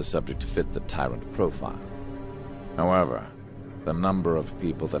long as the subject fit the Tyrant profile. However, the number of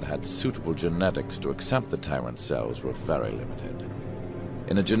people that had suitable genetics to accept the Tyrant cells were very limited.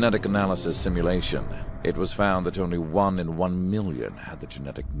 In a genetic analysis simulation, it was found that only 1 in 1 million had the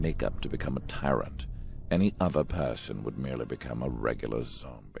genetic makeup to become a Tyrant. Any other person would merely become a regular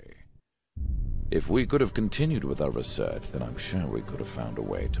zombie. If we could have continued with our research, then I'm sure we could have found a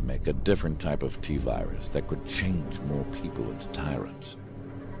way to make a different type of T-virus that could change more people into tyrants.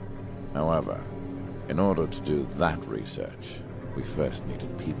 However, in order to do that research, we first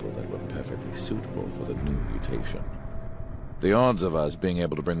needed people that were perfectly suitable for the new mutation. The odds of us being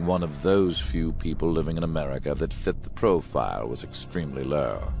able to bring one of those few people living in America that fit the profile was extremely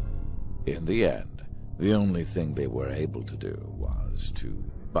low. In the end, the only thing they were able to do was to,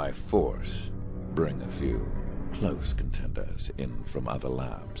 by force, bring a few close contenders in from other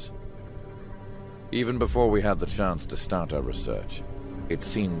labs. Even before we had the chance to start our research, it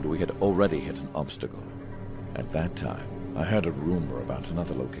seemed we had already hit an obstacle. At that time, I heard a rumor about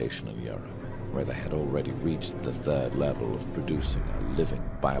another location in Europe, where they had already reached the third level of producing a living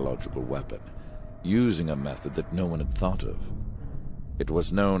biological weapon, using a method that no one had thought of. It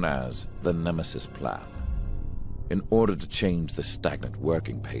was known as the Nemesis Plan. In order to change the stagnant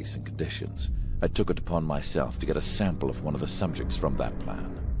working pace and conditions, I took it upon myself to get a sample of one of the subjects from that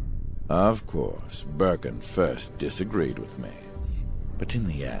plan. Of course, Birkin first disagreed with me, but in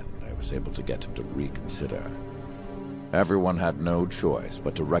the end I was able to get him to reconsider. Everyone had no choice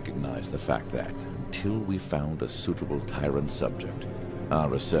but to recognize the fact that, until we found a suitable tyrant subject, our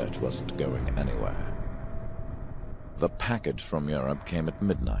research wasn't going anywhere. The package from Europe came at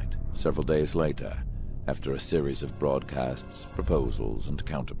midnight, several days later, after a series of broadcasts, proposals, and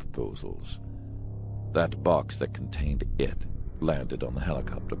counter-proposals. That box that contained it landed on the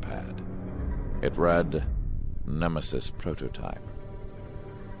helicopter pad. It read, Nemesis Prototype.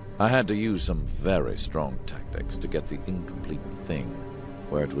 I had to use some very strong tactics to get the incomplete thing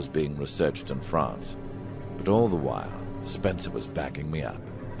where it was being researched in France, but all the while, Spencer was backing me up,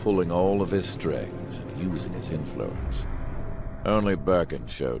 pulling all of his strings and using his influence. Only Birkin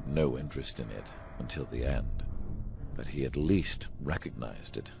showed no interest in it until the end, but he at least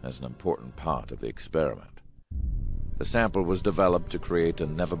recognized it as an important part of the experiment. The sample was developed to create a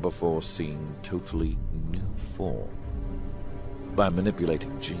never-before-seen, totally new form. By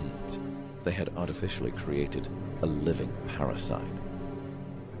manipulating genes, they had artificially created a living parasite.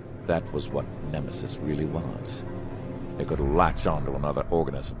 That was what Nemesis really was. It could latch onto another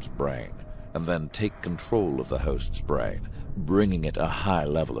organism's brain, and then take control of the host's brain, bringing it a high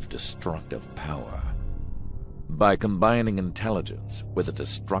level of destructive power. By combining intelligence with a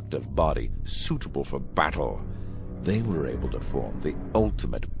destructive body suitable for battle, they were able to form the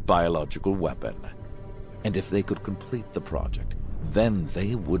ultimate biological weapon. And if they could complete the project, then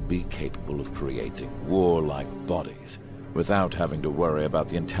they would be capable of creating warlike bodies without having to worry about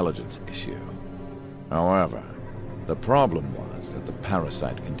the intelligence issue. However, the problem was that the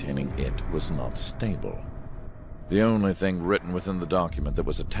parasite containing it was not stable. The only thing written within the document that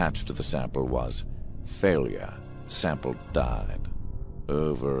was attached to the sample was, failure, sample died,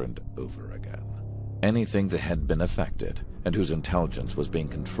 over and over again. Anything that had been affected and whose intelligence was being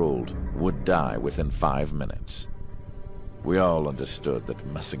controlled would die within 5 minutes. We all understood that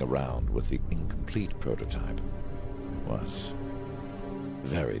messing around with the incomplete prototype was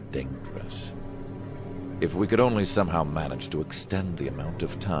very dangerous. If we could only somehow manage to extend the amount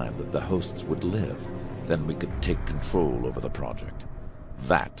of time that the hosts would live, then we could take control over the project.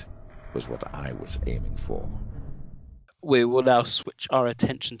 That was what I was aiming for. We will now switch our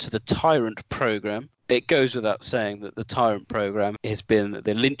attention to the Tyrant program. It goes without saying that the Tyrant program has been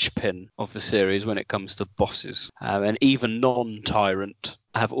the linchpin of the series when it comes to bosses. And even non-Tyrant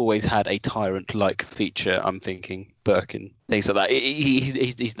have always had a Tyrant-like feature. I'm thinking Birkin, things like that.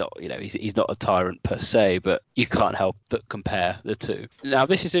 He's not, he's not a Tyrant per se, but you can't help but compare the two. Now,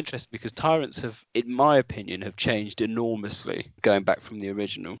 this is interesting because Tyrants have, in my opinion, have changed enormously going back from the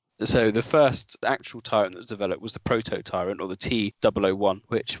original. So the first actual Tyrant that was developed was the Proto-Tyrant, or the T-001,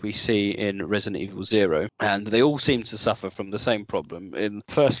 which we see in Resident Evil 0. And they all seem to suffer from the same problem in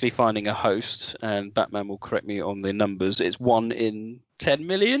firstly finding a host, and Batman will correct me on the numbers, it's 1 in 10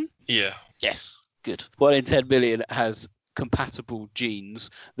 million? Yeah. Yes, good. 1 in 10 million has compatible genes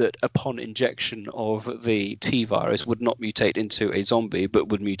that upon injection of the T-virus would not mutate into a zombie but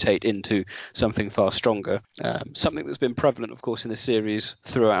would mutate into something far stronger. Something that's been prevalent, of course, in the series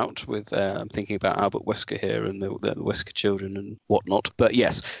throughout with, I'm thinking about Albert Wesker here and the Wesker children and whatnot. But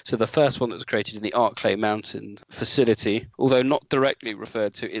yes, so the first one that was created in the Arklay Mountain facility, although not directly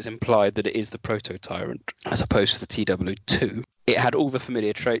referred to, is implied that it is the Proto-Tyrant as opposed to the TW2. It had all the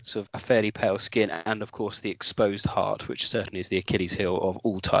familiar traits of a fairly pale skin and, of course, the exposed heart, which certainly is the Achilles heel of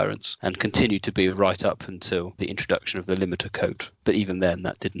all tyrants, and continued to be right up until the introduction of the limiter coat. But even then,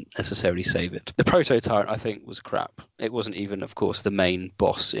 that didn't necessarily save it. The proto-tyrant, I think, was crap. It wasn't even, of course, the main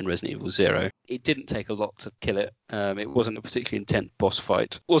boss in Resident Evil 0. It didn't take a lot to kill it. It wasn't a particularly intense boss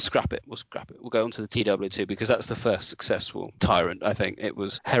fight. We'll scrap it. We'll go on to the TW2 because that's the first successful tyrant, I think. It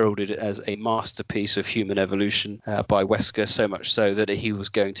was heralded as a masterpiece of human evolution by Wesker, so much so that he was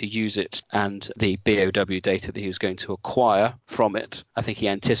going to use it and the B.O.W. data that he was going to acquire from it. I think he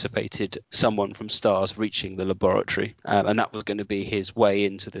anticipated someone from STARS reaching the laboratory, and that was going to be his way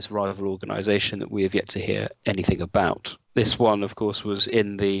into this rival organisation that we have yet to hear anything about. This one, of course, was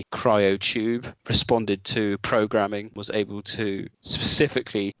in the cryo tube, responded to programming, was able to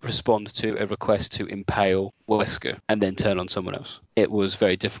specifically respond to a request to impale Wesker and then turn on someone else. It was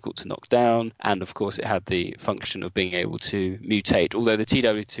very difficult to knock down, and of course it had the function of being able to mutate, although the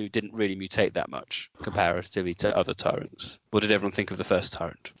TW2 didn't really mutate that much comparatively to other tyrants. What did everyone think of the first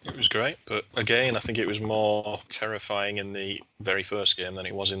tyrant? It was great, but again, I think it was more terrifying in the very first game than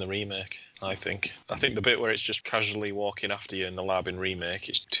it was in the remake. I think the bit where it's just casually walking after you in the lab in remake,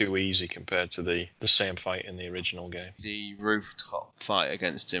 it's too easy compared to the same fight in the original game. The rooftop fight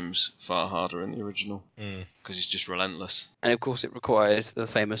against him's far harder in the original because he's just relentless. And of course it requires the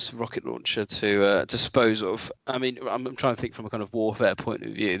famous rocket launcher to dispose of. I mean, I'm trying to think from a kind of warfare point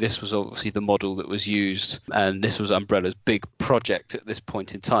of view. This was obviously the model that was used, and this was Umbrella's big project at this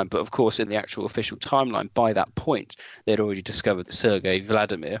point in time. But of course, in the actual official timeline, by that point, they'd already discovered Sergei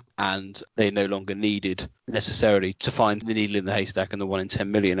Vladimir, and they no longer needed necessarily to find the needle in the haystack and the 1 in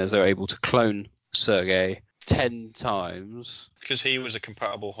 10 million, as they're able to clone Sergei 10 times. Because he was a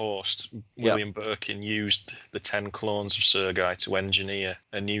compatible host, William Birkin used the 10 clones of Sergei to engineer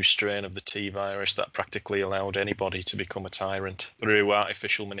a new strain of the T-virus that practically allowed anybody to become a tyrant through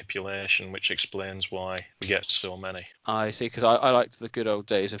artificial manipulation, which explains why we get so many. I see, because I liked the good old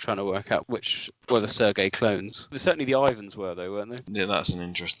days of trying to work out which were the Sergei clones. Certainly the Ivans were, though, weren't they? Yeah, that's an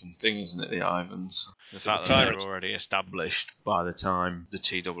interesting thing, isn't it, the Ivans? The fact that they're already established by the time the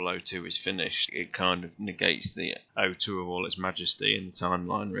TW02 is finished, it kind of negates the O2 of all its majesty in the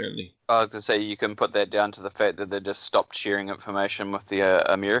timeline, really. I was going to say, you can put that down to the fact that they just stopped sharing information with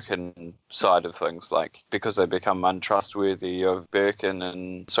the American side of things, like, because they become untrustworthy of Birkin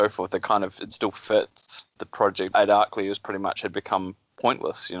and so forth. It still fits the project. At Arkley was pretty much had become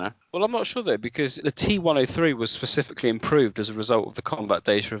pointless, you know. Well, I'm not sure, though, because the T103 was specifically improved as a result of the combat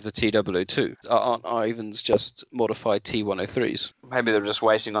data of the TW02. Aren't Ivans just modified T103s? Maybe they're just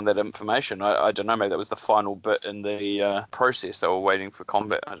waiting on that information. I don't know. Maybe that was the final bit in the process. They were waiting for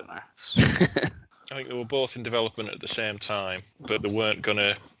combat. I don't know. I think they were both in development at the same time, but they weren't going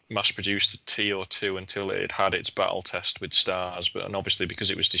to mass-produce the TO2 until it had its battle test with STARS, and obviously because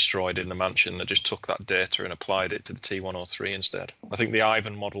it was destroyed in the mansion, they just took that data and applied it to the T103 instead. I think the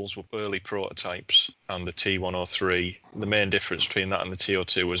Ivan models were early prototypes, and the T103, the main difference between that and the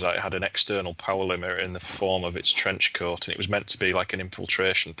TO2 was that it had an external power limiter in the form of its trench coat, and it was meant to be like an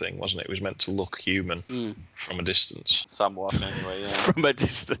infiltration thing, wasn't it? It was meant to look human from a distance. Somewhat, anyway, yeah. From a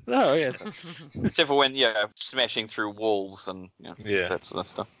distance. Oh, yeah. Except for when, smashing through walls and that sort of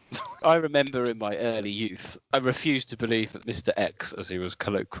stuff. I remember in my early youth, I refused to believe that Mr. X, as he was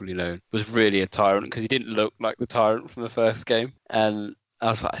colloquially known, was really a tyrant because he didn't look like the tyrant from the first game. And I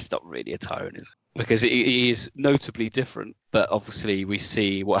was like, it's not really a tyrant, is it? Because he is notably different. But obviously we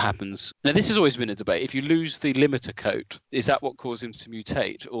see what happens. Now, this has always been a debate. If you lose the limiter coat, is that what caused him to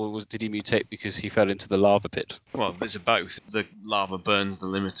mutate? Or did he mutate because he fell into the lava pit? Well, it's a both. The lava burns the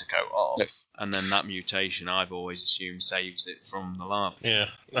limiter coat off, and then that mutation, I've always assumed, saves it from the lava. Yeah,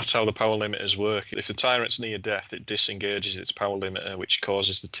 that's how the power limiters work. If the tyrant's near death, it disengages its power limiter, which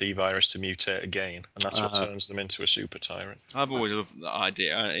causes the T-virus to mutate again. And that's what turns them into a super tyrant. I've always loved that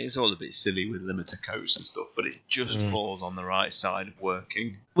idea. It's all a bit silly with limiter coats and stuff, but it just falls on the right side of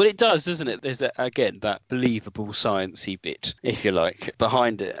working. Well, it does, doesn't it? There's, again, that believable sciencey bit, if you like,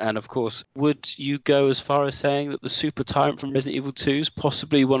 behind it. And, of course, would you go as far as saying that the Super Tyrant from Resident Evil 2 is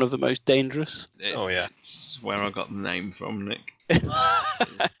possibly one of the most dangerous? It's where I got the name from, Nick.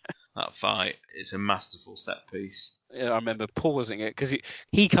 That fight is a masterful set piece. I remember pausing it because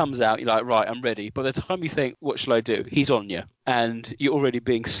he comes out, you're like, right, I'm ready. By the time you think, what shall I do? He's on you. And you're already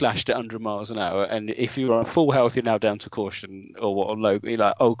being slashed at 100 miles an hour. And if you're on full health, you're now down to caution or low. You're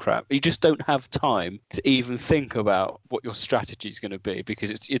like, oh, crap. You just don't have time to even think about what your strategy is going to be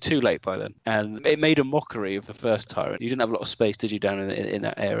because you're too late by then. And it made a mockery of the first Tyrant. You didn't have a lot of space, did you, down in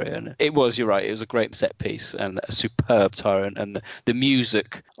that area? And it was, you're right, it was a great set piece and a superb Tyrant. And the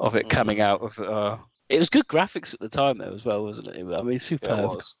music of it coming out of... It was good graphics at the time, though, as well, wasn't it? I mean, Yeah, superb. it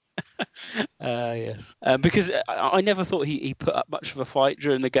was. Yes. Because I never thought he put up much of a fight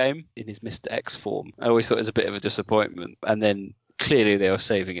during the game in his Mr. X form. I always thought it was a bit of a disappointment. And then clearly they were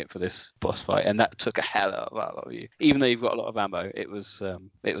saving it for this boss fight, and that took a hell out of you. Even though you've got a lot of ammo, it was a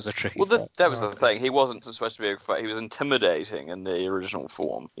tricky fight. That was the thing. He wasn't supposed to be a fight. He was intimidating in the original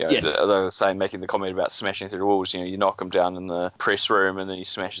form. You know, Yes. They were saying, making the comment about smashing through the walls. You know, you knock him down in the press room, and then he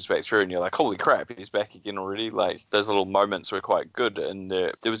smashes back through, and you're like, holy crap, he's back again already. Like, those little moments were quite good, and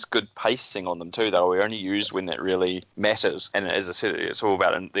there was good pacing on them too. They were only used when that really matters. And as I said, it's all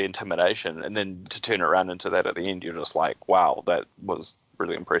about the intimidation, and then to turn it around into that at the end, you're just like, wow, that was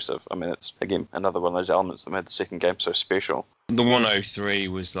really impressive. I mean, it's again another one of those elements that made the second game so special. The 103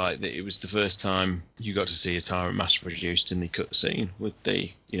 was like it was the first time you got to see a Tyrant mass produced in the cutscene with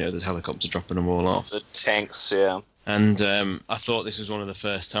the helicopter dropping them all off. The tanks, yeah. And I thought this was one of the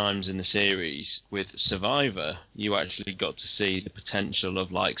first times in the series with Survivor you actually got to see the potential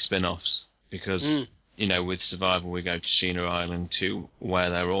of like spin-offs, because with Survivor we go to Sheena Island to where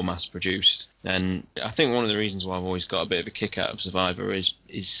they're all mass produced. And I think one of the reasons why I've always got a bit of a kick out of Survivor is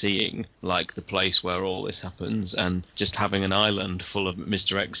seeing like the place where all this happens, and just having an island full of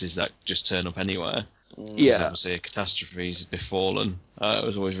Mr. X's that just turn up anywhere. Yeah. Obviously a catastrophe's befallen. I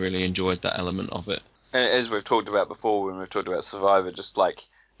was always really enjoyed that element of it. And as we've talked about before when we've talked about Survivor, just like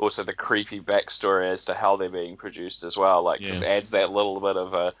also the creepy backstory as to how they're being produced as well, like just adds that little bit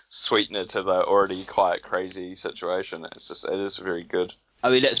of a sweetener to the already quite crazy situation. It is very good. I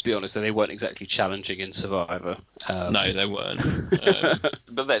mean, let's be honest, they weren't exactly challenging in Survivor. No, they weren't.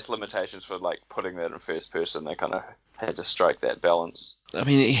 But that's limitations for like putting that in first person. They kind of had to strike that balance. I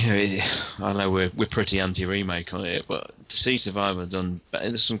mean, I know we're pretty anti-remake on it, but to see Survivor done,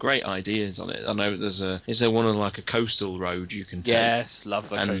 there's some great ideas on it. I know is there one on like a coastal road you can take? Yes, love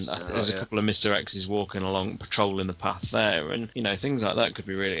that. And there's a couple of Mr. X's walking along, patrolling the path there, and things like that could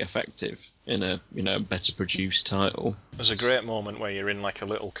be really effective in a better produced title. There's a great moment where you're in like a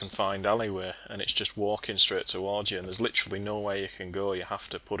little confined alleyway, and it's just walking straight towards you, and there's literally nowhere you can go. You have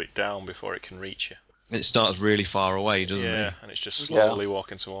to put it down before it can reach you. It starts really far away, doesn't it? Yeah, and it's just slowly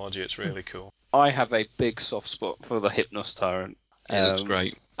walking towards you. It's really cool. I have a big soft spot for the Hypnos Tyrant. It looks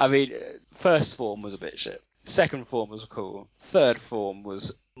great. I mean, first form was a bit shit. Second form was cool. Third form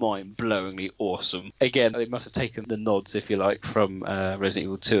was mind-blowingly awesome. Again, they must have taken the nods, if you like, from Resident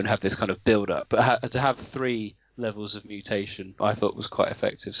Evil 2 and have this kind of build-up. But to have 3 levels of mutation, I thought was quite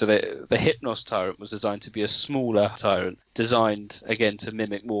effective. So the Hypnos Tyrant was designed to be a smaller tyrant, designed again to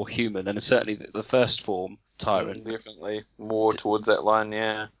mimic more human, and certainly the first form Tyrant definitely more towards that line.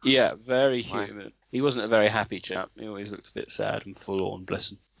 Yeah, very human. He wasn't a very happy chap. He always looked a bit sad and forlorn,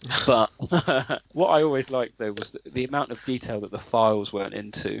 bless him. But what I always liked, though, was the amount of detail that the files weren't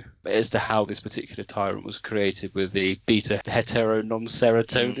into as to how this particular tyrant was created with the beta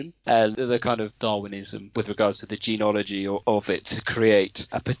heteronon-serotonin and the kind of Darwinism with regards to the genealogy of it to create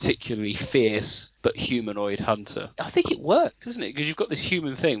a particularly fierce but humanoid hunter. I think it worked, doesn't it? Because you've got this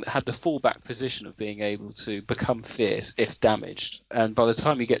human thing that had the fallback position of being able to become fierce if damaged. And by the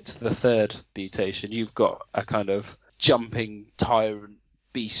time you get to the third mutation, you've got a kind of jumping tyrant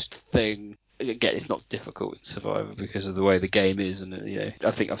beast thing. Again, it's not difficult in Survivor because of the way the game is, and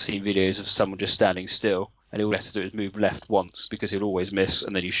I think I've seen videos of someone just standing still and all he has to do is move left once because he'll always miss,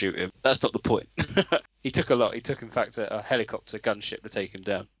 and then you shoot him. That's not the point. He took a lot. He took, in fact, a helicopter gunship to take him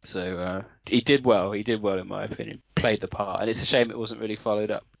down. So he did well. He did well, in my opinion. Played the part, and it's a shame it wasn't really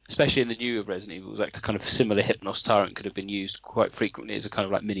followed up. Especially in the newer Resident Evils, like a kind of similar Hypnos Tyrant could have been used quite frequently as a kind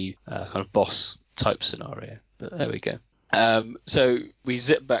of like mini kind of boss type scenario. But there we go. So we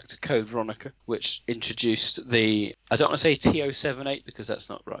zip back to Code Veronica, which introduced I don't want to say TO78 because that's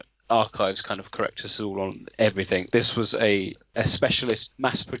not right. Archives kind of correct us all on everything. This was a specialist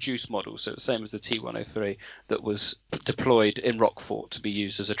mass-produced model, so the same as the T103, that was deployed in Rockfort to be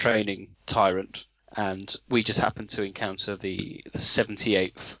used as a training tyrant, and we just happened to encounter the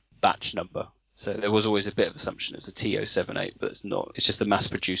 78th batch number. So there was always a bit of assumption it was a TO78, but it's not. It's just the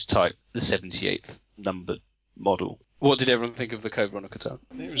mass-produced type, the 78th numbered model. What did everyone think of the Code Veronica tyrant?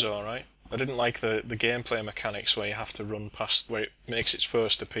 It was alright. I didn't like the gameplay mechanics where you have to run past where it makes its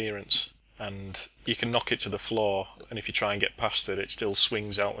first appearance, and you can knock it to the floor, and if you try and get past it, it still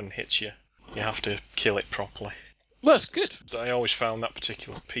swings out and hits you. You have to kill it properly. Well, that's good. I always found that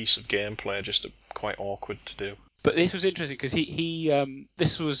particular piece of gameplay just quite awkward to do. But this was interesting because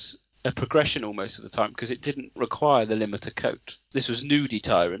this was a progression almost at the time because it didn't require the limiter coat. This was Nudie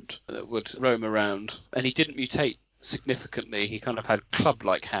Tyrant that would roam around, and he didn't mutate significantly, he kind of had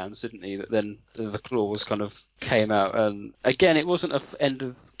club-like hands, didn't he? That then the claws kind of came out. And again, it wasn't a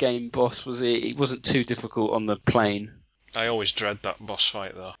end-of-game boss, was it? It wasn't too difficult on the plane. I always dread that boss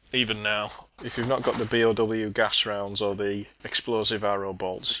fight, though. Even now, if you've not got the B.O.W. gas rounds or the explosive arrow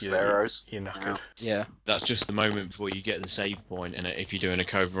bolts, you're knackered. Yeah. That's just the moment before you get the save point, and if you're doing a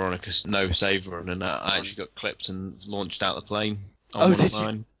Code Veronica no save run, and I actually got clipped and launched out the plane on one of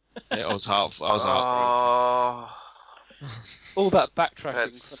mine. I was heartbroken. All that backtracking.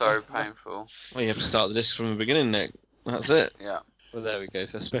 That's so painful. Well, you have to start the disc from the beginning, Nick. That's it. Yeah. Well, there we go.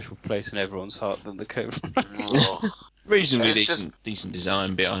 So a special place in everyone's heart than the Code. Reasonably It's decent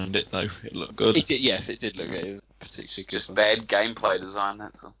design behind it, though. It looked good. It did, yes, it did look good. Particularly good. Just bad gameplay design,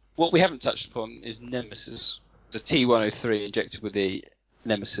 that's all. What we haven't touched upon is Nemesis. The T-103 injected with the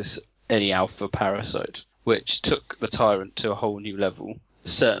Nemesis any alpha parasite, which took the Tyrant to a whole new level.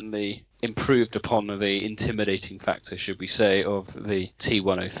 Certainly improved upon the intimidating factor, should we say, of the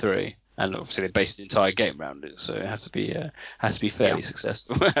T-103. And obviously they based the entire game around it, so it has to be fairly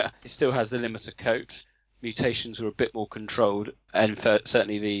successful. It still has the limiter coat. Mutations were a bit more controlled, and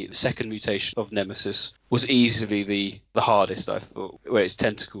certainly the second mutation of Nemesis was easily the hardest, I thought, where its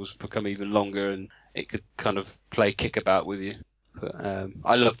tentacles become even longer and it could kind of play kickabout with you. But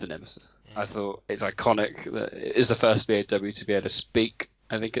I love the Nemesis. I thought it's iconic. That it is the first B.O.W. to be able to speak,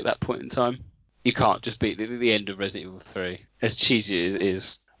 I think, at that point in time. You can't just beat the end of Resident Evil 3. As cheesy as it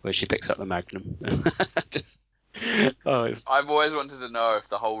is, where she picks up the Magnum. I've always wanted to know if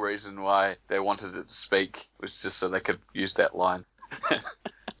the whole reason why they wanted it to speak was just so they could use that line.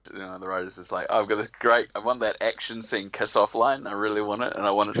 You know, the writer's just like, oh, I've got this I want that action scene kiss-off line, I really want it, and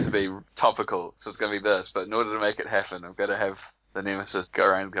I want it to be topical, so it's going to be this, but in order to make it happen, I've got to have the Nemesis go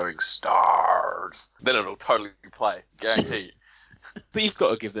around going, stars. Then it'll totally play, guarantee you. But you've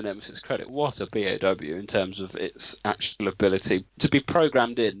got to give the Nemesis credit. What a B.O.W. in terms of its actual ability. To be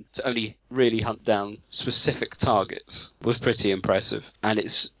programmed in to only really hunt down specific targets was pretty impressive. And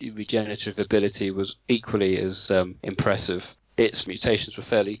its regenerative ability was equally as impressive. Its mutations were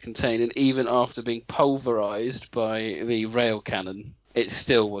fairly contained, and even after being pulverized by the rail cannon, it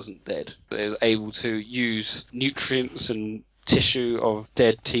still wasn't dead. It was able to use nutrients and tissue of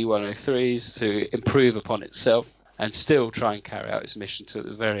dead T-103s to improve upon itself, and still try and carry out its mission to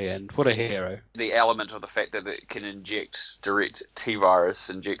the very end. What a hero. The element of the fact that it can inject direct T-virus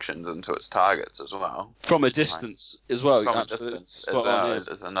injections into its targets as well. From a distance as well. From a distance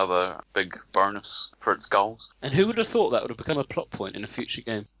is another big bonus for its goals. And who would have thought that would have become a plot point in a future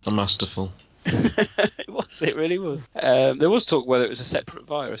game? Masterful. It really was. There was talk whether it was a separate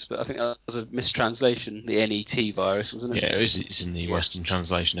virus, but I think that was a mistranslation, the NET virus, wasn't it? Yeah, it's in the Western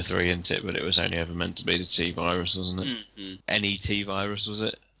translation of 3, isn't it? But it was only ever meant to be the T virus, wasn't it? Mm-hmm. NET virus, was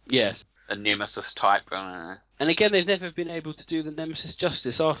it? Yes. A Nemesis type, I don't know. And again, they've never been able to do the Nemesis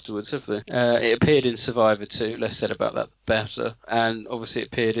justice afterwards, have they? It appeared in Survivor 2, less said about that better, and obviously it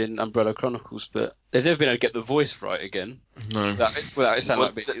appeared in Umbrella Chronicles, but they've never been able to get the voice right again. No. Without it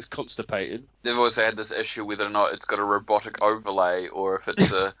sounding like it's constipated. They've also had this issue whether or not it's got a robotic overlay or if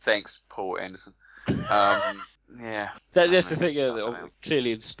it's a... Thanks, Paul Anderson. Yeah. That's the thing,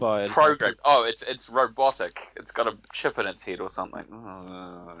 clearly inspired. Programmed. Oh, it's robotic. It's got a chip in its head or something.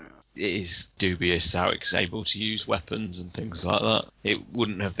 It is dubious how it's able to use weapons and things like that. It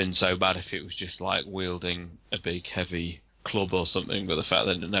wouldn't have been so bad if it was just like wielding a big heavy club or something, but the fact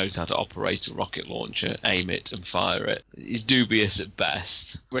that it knows how to operate a rocket launcher, aim it and fire it is dubious at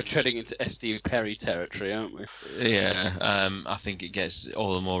best. We're treading into SD Perry territory, aren't we? Yeah, I think it gets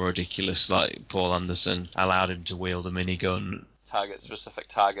all the more ridiculous, like Paul Anderson allowed him to wield a minigun. Target specific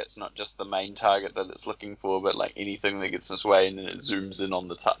targets, not just the main target that it's looking for, but like anything that gets in its way, and then it zooms in on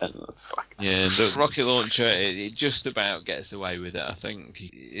the target. Yeah, the rocket launcher, it just about gets away with it, I think.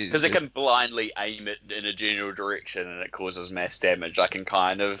 Because it can blindly aim it in a general direction and it causes mass damage. I can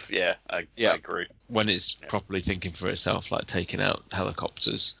kind of, I agree. When it's properly thinking for itself, like taking out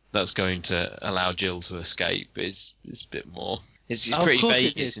helicopters, that's going to allow Jill to escape. It's a bit more. It's pretty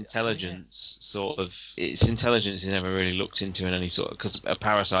vague. Its intelligence, sort of. Its intelligence is never really looked into in any sort of, because a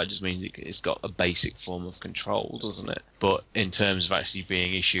parasite just means it's got a basic form of control, doesn't it? But in terms of actually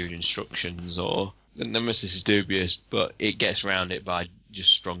being issued instructions, or the Nemesis is dubious, but it gets around it by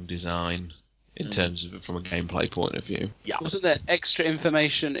just strong design. In terms of from a gameplay point of view. Yeah. Wasn't there extra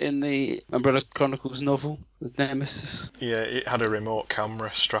information in the Umbrella Chronicles novel with Nemesis? Yeah, it had a remote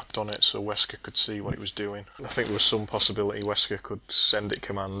camera strapped on it so Wesker could see what it was doing. I think there was some possibility Wesker could send it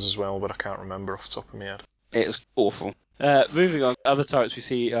commands as well, but I can't remember off the top of my head. It was awful. Moving on, other tyrants we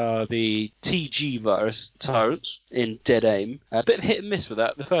see are the TG virus tyrants in Dead Aim. A bit of hit and miss with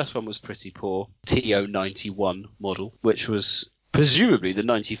that. The first one was pretty poor. TO91 model, which was presumably the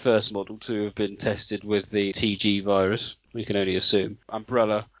 91st model to have been tested with the TG virus. We can only assume.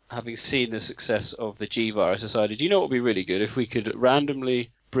 Umbrella, having seen the success of the G virus, decided, you know what would be really good if we could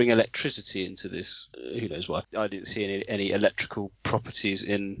randomly bring electricity into this. Who knows why? I didn't see any electrical properties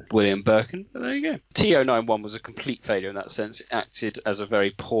in William Birkin, but there you go. TO91 was a complete failure in that sense. It acted as a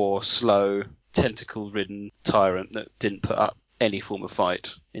very poor, slow, tentacle-ridden tyrant that didn't put up any form of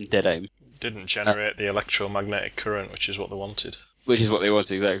fight in Dead Aim. Didn't generate the electromagnetic current, which is what they wanted. Which is what they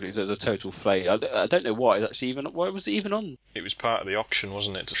wanted, exactly. So it was a total failure. I don't know why why was it even on? It was part of the auction,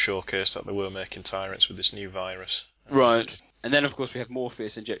 wasn't it, to showcase that they were making tyrants with this new virus. Right. And then, of course, we have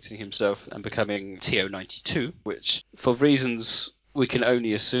Morpheus injecting himself and becoming TO92, which, for reasons we can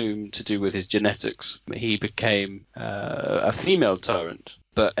only assume to do with his genetics, he became a female tyrant,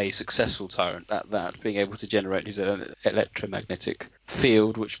 but a successful tyrant at that, being able to generate his own electromagnetic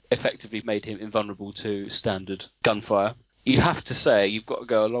field, which effectively made him invulnerable to standard gunfire. You have to say you've got to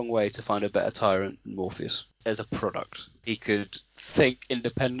go a long way to find a better tyrant than Morpheus as a product. He could think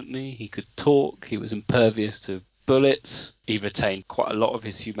independently, he could talk, he was impervious to bullets, he retained quite a lot of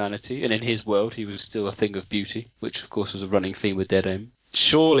his humanity, and in his world he was still a thing of beauty, which of course was a running theme with Dead Aim.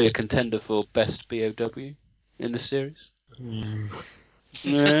 Surely a contender for best B.O.W. in the series?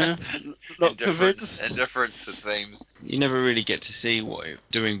 Yeah, not convinced. Indifference, it seems. You never really get to see what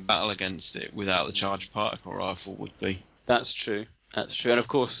doing battle against it without the charged particle rifle would be. That's true. That's true. And of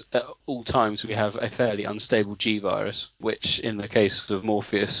course, at all times we have a fairly unstable G virus, which in the case of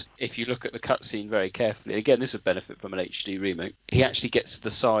Morpheus, if you look at the cutscene very carefully, again, this would benefit from an HD remake, he actually gets to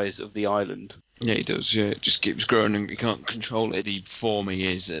the size of the island. Yeah, he does. Yeah, it just keeps growing and you can't control it. The form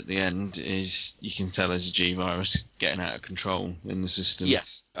he is at the end is, you can tell, as a G virus getting out of control in the system.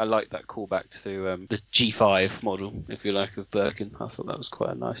 Yes, I like that callback to the G5 model, if you like, of Birkin. I thought that was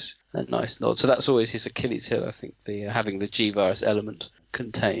quite a nice nod. So that's always his Achilles heel, I think, the having the G virus element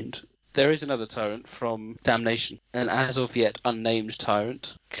contained. There is another tyrant from Damnation, an as of yet unnamed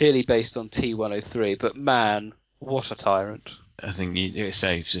tyrant, clearly based on T103, but man, what a tyrant. I think it's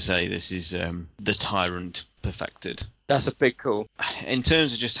safe to say this is the tyrant perfected. That's a big call. In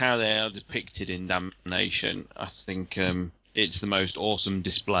terms of just how they are depicted in Damnation, I think it's the most awesome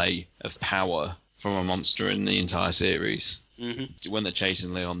display of power from a monster in the entire series. Mm-hmm. When they're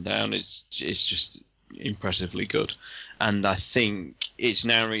chasing Leon down, it's just impressively good. And I think it's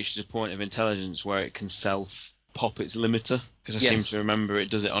now reached a point of intelligence where it can self-pop its limiter. Because I seem to remember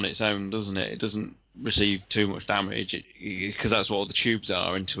it does it on its own, doesn't it? It doesn't receive too much damage because that's what all the tubes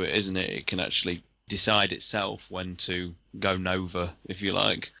are into it, isn't it? It can actually decide itself when to go nova, if you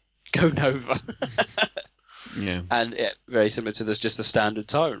like. Go nova. Yeah. And very similar to just the standard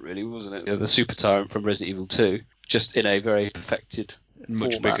tyrant, really, wasn't it? The super tyrant from Resident Evil 2, just in a very perfected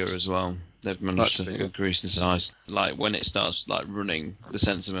much format. bigger as well. They've managed to increase the size. Like when it starts like running, the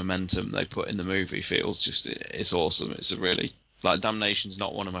sense of momentum they put in the movie feels it's awesome. It's a really, like, Damnation's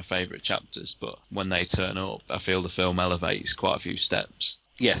not one of my favourite chapters, but when they turn up, I feel the film elevates quite a few steps.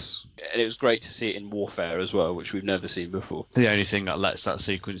 Yes, and it was great to see it in Warfare as well, which we've never seen before. The only thing that lets that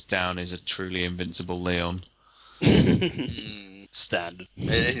sequence down is a truly invincible Leon. Standard.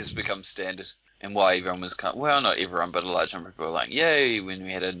 It has become standard. And why everyone was well, not everyone, but a large number of people were like, yay, when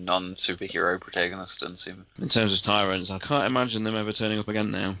we had a non-superhero protagonist in 7. In terms of tyrants, I can't imagine them ever turning up again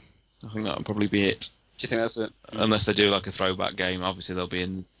now. I think that would probably be it. Do you think that's it? Unless they do like a throwback game, obviously they'll be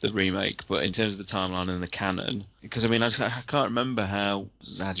in the remake. But in terms of the timeline and the canon, because I mean, I can't remember how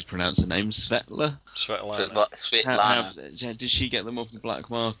do you pronounce her name? Svetlana. Svetlana. Did she get them off the black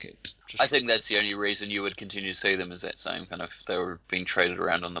market? I think that's the only reason you would continue to see them, is that same kind of, they were being traded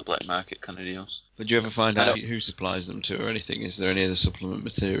around on the black market kind of deals. But do you ever find out who supplies them to or anything? Is there any other supplement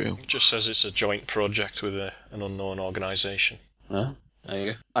material? It just says it's a joint project with an unknown organisation. Huh? There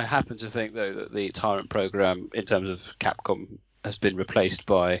you go. I happen to think, though, that the Tyrant program, in terms of Capcom, has been replaced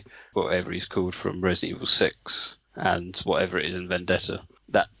by whatever he's called from Resident Evil 6 and whatever it is in Vendetta.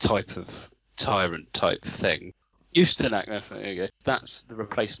 That type of Tyrant type thing. Ustenak, there you go. That's the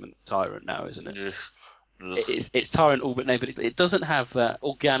replacement Tyrant now, isn't it? It's Tyrant all but no, but it doesn't have that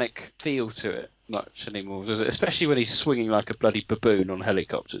organic feel to it much anymore, does it? Especially when he's swinging like a bloody baboon on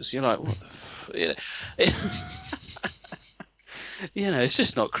helicopters. You're like, what the it's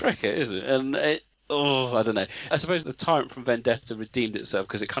just not cricket, is it? And I don't know. I suppose the Tyrant from Vendetta redeemed itself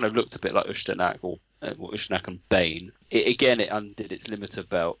because it kind of looked a bit like Ustenak or Ustenak and Bane. It undid its limiter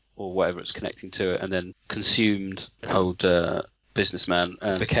belt or whatever it's connecting to it, and then consumed old businessman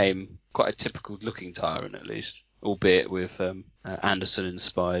and became quite a typical looking Tyrant, at least. albeit with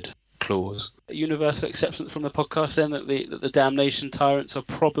Anderson-inspired clause. Universal acceptance from the podcast then that the Damnation Tyrants are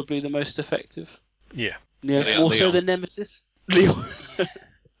probably the most effective? Yeah. Yeah. Also Leon. the Nemesis? Leon.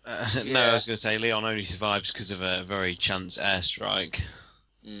 No, I was going to say Leon only survives because of a very chance airstrike.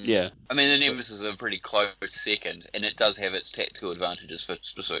 Yeah. I mean, the Nemesis is a pretty close second, and it does have its tactical advantages for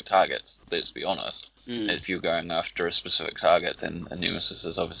specific targets, let's be honest. If you're going after a specific target, then a Nemesis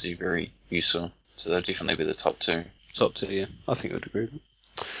is obviously very useful. So they'll definitely be the top two. Top two, yeah. I think I would agree with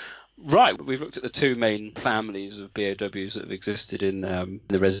that. Right, we've looked at the two main families of B.O.Ws that have existed in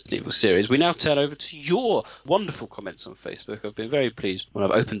the Resident Evil series. We now turn over to your wonderful comments on Facebook. I've been very pleased when I've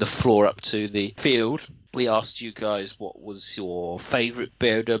opened the floor up to the field. We asked you guys what was your favourite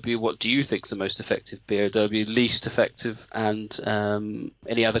B.O.W, what do you think is the most effective B.O.W, least effective, and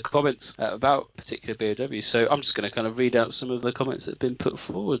any other comments about particular B.O.W. So I'm just going to kind of read out some of the comments that have been put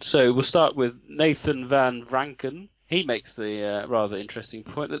forward. So we'll start with Nathan Van Ranken. He makes the rather interesting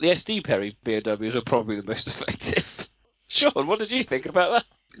point that the SD Perry B.O.Ws are probably the most effective. Sean, what did you think about that?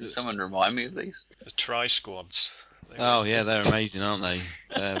 Can someone remind me of these? The Tri-Squads. Oh yeah, they're amazing, aren't they?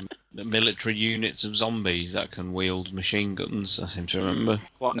 The military units of zombies that can wield machine guns, I seem to remember.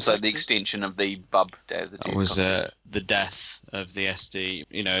 It's like the extension of the B.O.W. That was the death of the SD.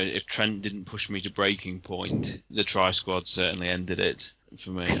 You know, if Trent didn't push me to breaking point, the Tri-Squad certainly ended it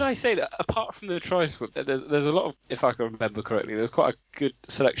for me. Could I say that apart from the Tri-Squad, there's a lot of, if I can remember correctly, there's quite a good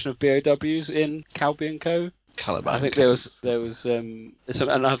selection of B.O.Ws in Calby & Co. Caliban. I think there was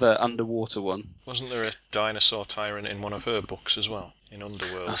another underwater one. Wasn't there a dinosaur tyrant in one of her books as well, in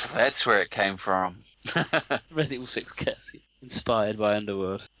Underworld? Oh, so that's where it came from. Resident Evil 6 Cassie, inspired by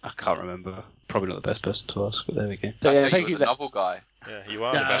Underworld. I can't remember. Probably not the best person to ask, but there we go. So I yeah, thought thank you you. were the novel guy. Yeah, you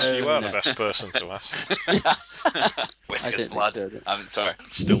are the best. You are the best person to ask. Wesker's blood. So. I'm sorry.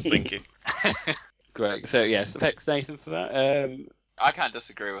 Still thinking. Great. So yes, thanks Nathan for that. I can't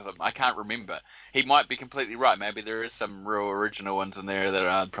disagree with him. I can't remember. He might be completely right. Maybe there is some real original ones in there that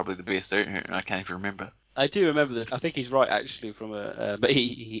are probably the best. I can't even remember. I do remember that. I think he's right actually. But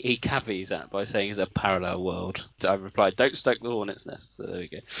he caveats that by saying it's a parallel world. I replied, "Don't stoke the hornet's nest." So there we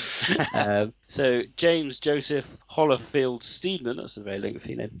go. So James Joseph Hollerfield Steedman, that's a very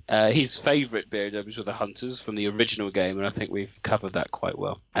lengthy name. His favourite B.O.Ws were the Hunters from the original game, and I think we've covered that quite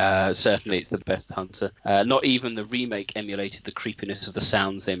well. Certainly, it's the best Hunter. Not even the remake emulated the creepiness of the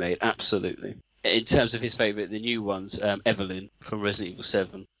sounds they made. Absolutely. In terms of his favourite, the new ones, Evelyn from Resident Evil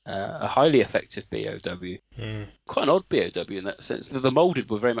 7, a highly effective B.O.W. Quite an odd B.O.W. in that sense. The moulded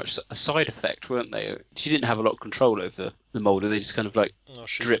were very much a side effect, weren't they? She didn't have a lot of control over the moulded. They just kind of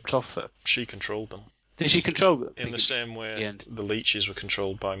dripped off her. She controlled them. Did she control them? In the same way the leeches were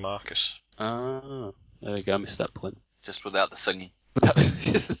controlled by Marcus. Ah, there we go. I missed that point. Just without the singing.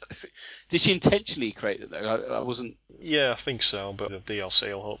 Did she intentionally create it though? I wasn't. Yeah, I think so, but the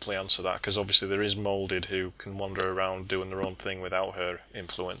DLC will hopefully answer that, because obviously there is Moulded who can wander around doing their own thing without her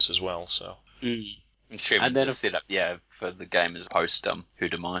influence as well. So. And then set up, for the game as post her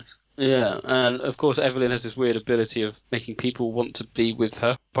demise. Yeah, and of course Evelyn has this weird ability of making people want to be with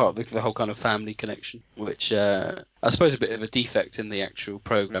her, part of the whole kind of family connection, which I suppose a bit of a defect in the actual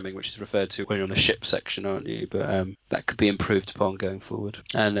programming, which is referred to when you're on the ship section, aren't you? But that could be improved upon going forward.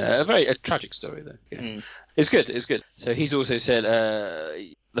 And a tragic story though. Yeah. It's good. So he's also said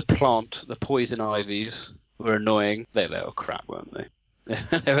the poison ivies were annoying. They were crap, weren't they?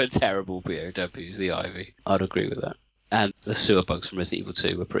 They were terrible B.O.Ws, the ivy. I'd agree with that. And the sewer bugs from Resident Evil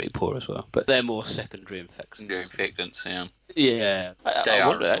 2 were pretty poor as well. But they're more secondary infections. Secondary infectants, yeah. Yeah. They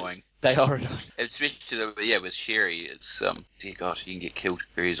are annoying. They are annoying. Especially, with Sherry, it's, dear God, you can get killed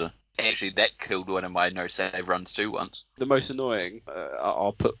very easily. Actually, that killed one of my no-save runs too once. The most annoying,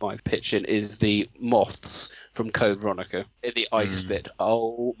 I'll put my pitch in, is the moths from Code Veronica in the ice bit.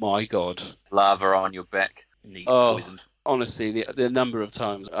 Oh my God. Lava on your back. And you get poisoned. Honestly, the number of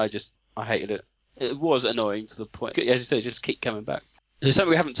times I hated it. It was annoying to the point, as you say, just keep coming back. There's something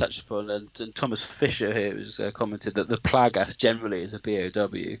we haven't touched upon, and Thomas Fisher here has commented that the Plagas generally as a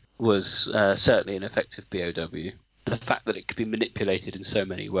B.O.W. was certainly an effective B.O.W. The fact that it could be manipulated in so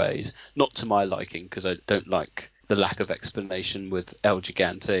many ways, not to my liking, because I don't like the lack of explanation with El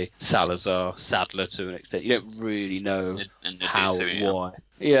Gigante, Salazar, Sadler to an extent. You don't really know how and why.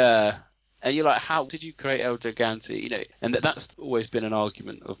 Yeah. And you're like, how did you create El Gigante? And that's always been an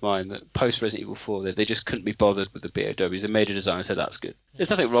argument of mine, that post Resident Evil 4, they just couldn't be bothered with the B.O.Ws. They made a design and said, that's good. There's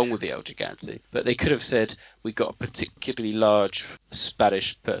nothing wrong with the El Gigante, but they could have said, we got a particularly large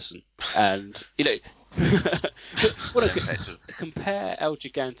Spanish person. And, compare El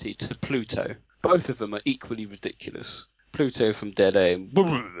Gigante to Pluto. Both of them are equally ridiculous. Pluto from Dead Aim,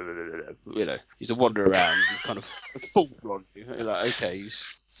 you know, used to wander around and kind of fall on you. You're like, okay, you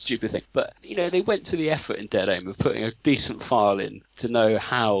stupid thing. But, you know, they went to the effort in Dead Aim of putting a decent file in to know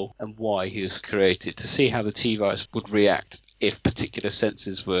how and why he was created, to see how the T-virus would react if particular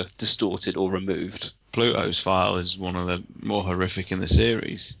sensors were distorted or removed. Pluto's file is one of the more horrific in the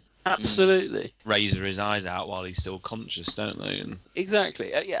series. Absolutely. Razor his eyes out while he's still conscious, don't they? And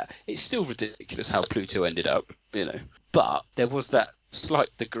Exactly. Yeah, it's still ridiculous how Pluto ended up, you know. But there was that slight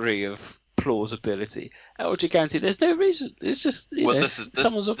degree of plausibility. El Gigante, there's no reason. It's just, you know,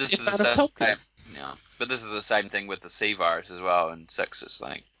 someone's obviously a fan of Tolkien. Yeah, but this is the same thing with the C virus as well in 6. It's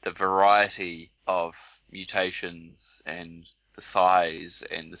like the variety of mutations and the size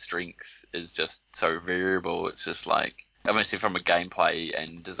and the strength is just so variable. It's just like, obviously from a gameplay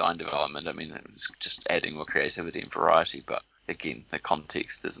and design development, I mean, it's just adding more creativity and variety, but again, the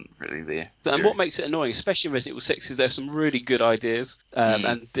context isn't really there. And what makes it annoying, especially in Resident Evil 6, is there's some really good ideas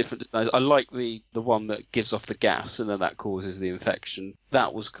and different designs. I like the one that gives off the gas and then that causes the infection.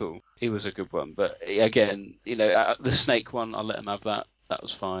 That was cool. It was a good one. But again, you know, the snake one, I'll let them have that. That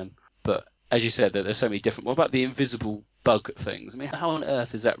was fine. But as you said, there's so many different. What about the invisible bug things? I mean, how on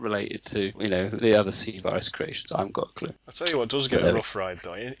earth is that related to, you know, the other C virus creations? I haven't got a clue. I'll tell you what does get a rough ride,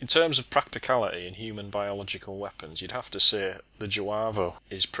 though. In terms of practicality in human biological weapons, you'd have to say the Joavo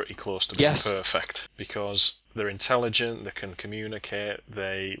is pretty close to being perfect, because they're intelligent, they can communicate,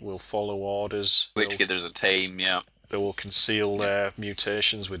 they will follow orders. Work together as a team, yeah. They will conceal their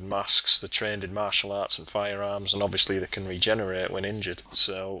mutations with masks. They're trained in martial arts and firearms, and obviously they can regenerate when injured.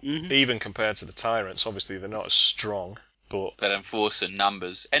 So even compared to the Tyrants, obviously they're not as strong, but that enforce in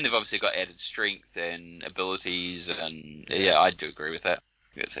numbers, and they've obviously got added strength and abilities, and yeah, I do agree with that.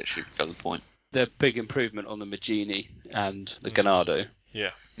 That's actually a valid point. The big improvement on the Magini and the Ganado.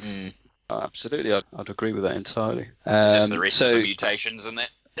 Yeah. Oh, absolutely, I'd agree with that entirely. Just the rest of the mutations in that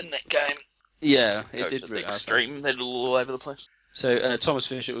game. Yeah, it Go did to the really extreme. They're all over the place. So Thomas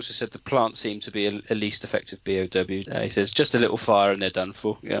Fisher also said the plants seem to be a least effective B.O.W. He says just a little fire and they're done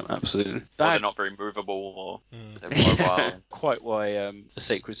for. Yeah, absolutely. Or they're not very movable, or they're mobile. Quite why the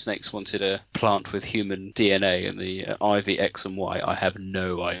Sacred Snakes wanted a plant with human DNA and the Ivy X and Y, I have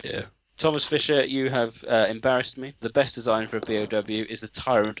no idea. Thomas Fisher, you have embarrassed me. The best design for a B.O.W. is the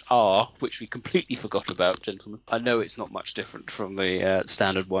Tyrant R, which we completely forgot about, gentlemen. I know it's not much different from the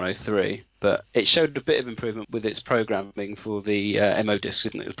standard 103, but it showed a bit of improvement with its programming for the MO disc,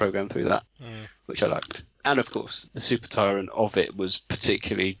 didn't it? It was programmed through that, which I liked. And of course, the Super Tyrant of it was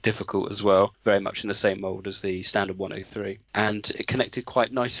particularly difficult as well, very much in the same mould as the standard 103. And it connected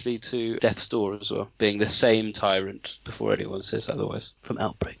quite nicely to Death's Door as well, being the same Tyrant, before anyone says otherwise, from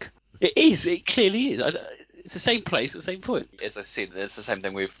Outbreak. It is. It clearly is. It's the same place at the same point. As I said, it's the same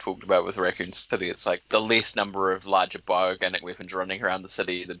thing we've talked about with Raccoon City. It's like the less number of larger bioorganic weapons running around the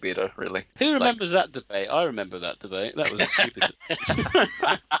city, the better, really. Who remembers that debate? I remember that debate. That was a stupid debate.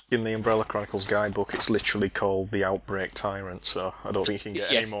 In the Umbrella Chronicles guidebook, it's literally called the Outbreak Tyrant, so I don't think you can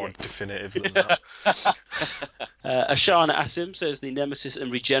get any more definitive than that. Ashana Asim says the Nemesis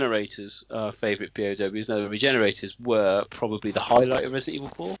and Regenerators are favourite BOWs. No, the Regenerators were probably the highlight of Resident Evil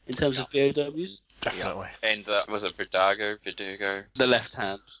 4 in terms of BOWs. Definitely. Yeah. And was it Verdugo? The left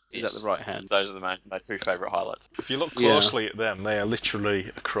hand. Yes. Is that the right hand? Those are my two favourite highlights. If you look closely at them, they are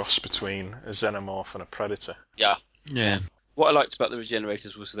literally a cross between a Xenomorph and a Predator. Yeah. Yeah. What I liked about the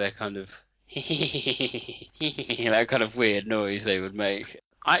Regenerators was their kind of that kind of weird noise they would make.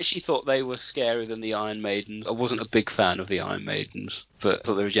 I actually thought they were scarier than the Iron Maidens. I wasn't a big fan of the Iron Maidens, but I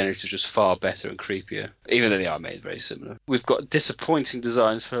thought the Regenerators were just far better and creepier, even though the Iron Maidens are very similar. We've got disappointing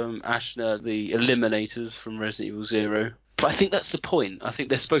designs from Ashna, the Eliminators from Resident Evil 0. But I think that's the point. I think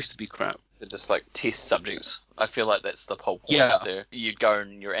they're supposed to be crap. They're just like test subjects. I feel like that's the whole point Yeah. out there. You'd go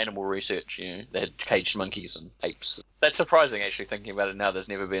in your animal research, they had caged monkeys and apes. That's surprising, actually, thinking about it now. There's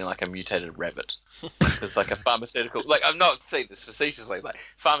never been like a mutated rabbit. There's like a pharmaceutical, like I'm not saying this facetiously, like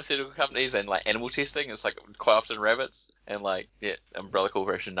pharmaceutical companies and like animal testing, it's like quite often rabbits. And like, yeah, Umbrella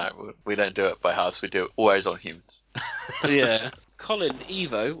Corporation, no, we don't do it by halves, we do it always on humans. Yeah. Colin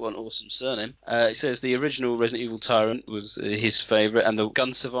Evo, one awesome surname, it says the original Resident Evil Tyrant was his favourite, and the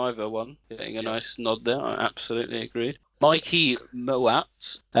Gun Survivor one, getting a nice nod there. I absolutely agreed. Mikey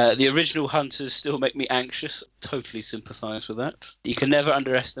Moat, the original Hunters still make me anxious. Totally sympathise with that. You can never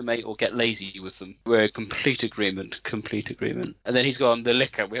underestimate or get lazy with them. We're in complete agreement. And then he's gone the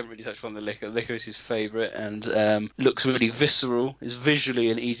Licker. We haven't really touched on the Licker. The Licker is his favourite and looks really visceral. Is visually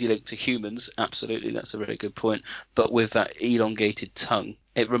an easy link to humans. Absolutely, that's a very good point. But with that elongated tongue.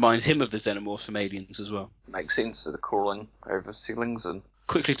 It reminds him of the Xenomorphs from Aliens as well. Makes sense, they're crawling over ceilings and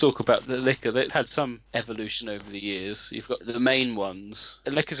quickly talk about the liquor. They've had some evolution over the years. You've got the main ones.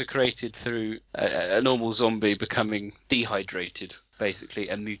 Liquors are created through a normal zombie becoming dehydrated, basically,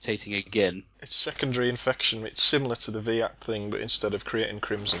 and mutating again. It's secondary infection. It's similar to the VAC thing, but instead of creating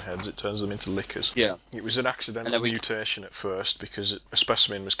crimson heads, it turns them into lickers. Yeah. It was an accidental mutation at first because a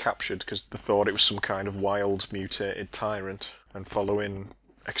specimen was captured because they thought it was some kind of wild mutated tyrant, and following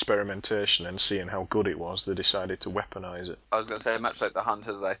experimentation and seeing how good it was, they decided to weaponize it. I was going to say, much like the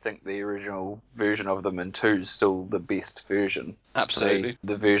Hunters, I think the original version of them in 2 is still the best version. Absolutely.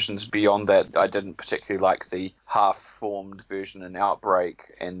 The versions beyond that, I didn't particularly like the half-formed version in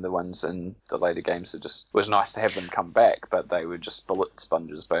Outbreak, and the ones in the later games. It just was nice to have them come back, but they were just bullet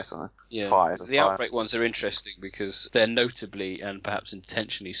sponges, basically. Yeah, the Outbreak ones are interesting because they're notably and perhaps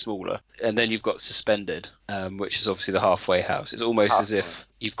intentionally smaller. And then you've got Suspended, which is obviously the halfway house. It's almost as if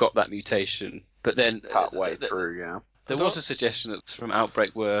you've got that mutation, but then partway through, yeah. There was a suggestion that from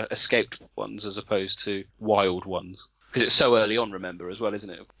Outbreak were escaped ones as opposed to wild ones. Because it's so early on, remember, as well, isn't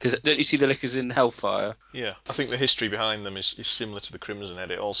it? Because don't you see the lickers in Hellfire? Yeah, I think the history behind them is similar to the Crimson Head.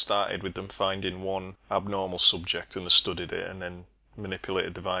 It all started with them finding one abnormal subject and they studied it and then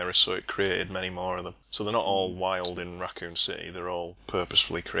manipulated the virus so it created many more of them. So they're not all wild in Raccoon City, they're all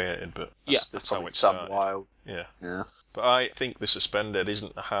purposefully created, but that's how it started. Some wild. Yeah. But I think the Suspended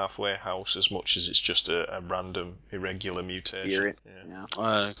isn't a halfway house as much as it's just a random, irregular mutation.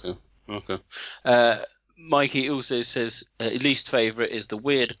 Okay. Mikey also says least favourite is the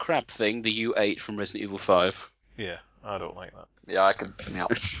weird crab thing the U8 from Resident Evil 5. Yeah, I don't like that. Yeah, I can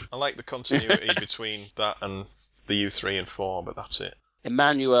help. I like the continuity between that and the U3 and 4, but that's it.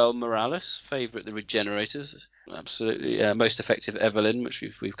 Emmanuel Morales, favourite the Regenerators. Absolutely. Most effective Evelyn, which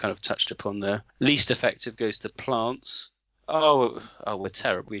we've kind of touched upon there. Least effective goes to Plants. Oh, we're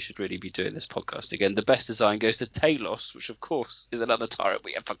terrible. We should really be doing this podcast again. The best design goes to Talos, which of course is another tyrant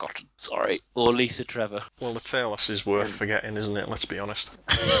we have forgotten. Sorry. Or Lisa Trevor. Well, the Talos is worth forgetting, isn't it? Let's be honest.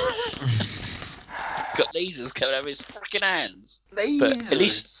 It's got lasers coming out of his freaking hands.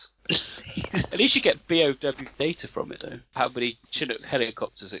 Lasers. But at least you get B.O.W. data from it, though. How many Chinook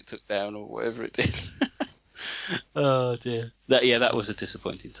helicopters it took down or whatever it did. Oh dear. That was a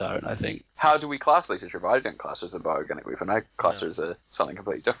disappointing tyrant, I think. How do we class Lisa Trevor? I didn't class her as a bioorganic weapon. I class her as something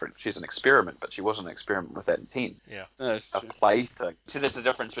completely different. She's an experiment, but she wasn't an experiment with that intent. Yeah. A play thing. So there's a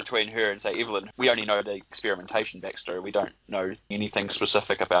difference between her and, say, Evelyn. We only know the experimentation backstory. We don't know anything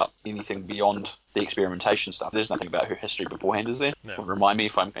specific about anything beyond the experimentation stuff. There's nothing about her history beforehand, is there? No. Remind me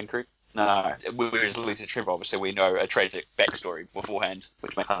if I'm incorrect. No, whereas Lisa Trevor, obviously, we know a tragic backstory beforehand,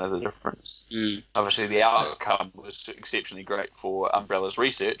 which makes kind of the difference. Obviously, the outcome was exceptionally great for Umbrella's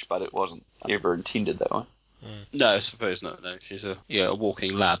research, but it wasn't ever intended that way. No, I suppose not. No, she's a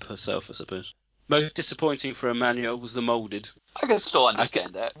walking lab herself, I suppose. Most disappointing for Emmanuel was the Moulded. I can still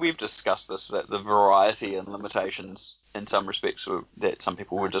understand that. We've discussed this, that the variety and limitations in some respects that some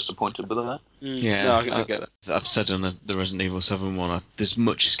people were disappointed with that. Yeah, no, I get it. I've said on the Resident Evil 7 one, there's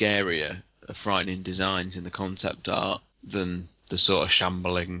much scarier, frightening designs in the concept art than the sort of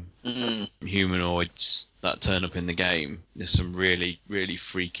shambling humanoids that turn up in the game. There's some really, really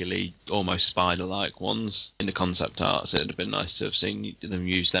freakily, almost spider-like ones in the concept art, so it'd have been nice to have seen them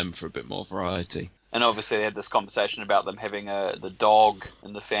use them for a bit more variety. And obviously they had this conversation about them having the dog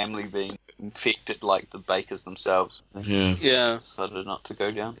and the family being infected like the Bakers themselves. Yeah. Decided not to go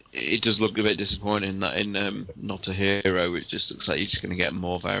down. It does look a bit disappointing that in Not a Hero, it just looks like you're just going to get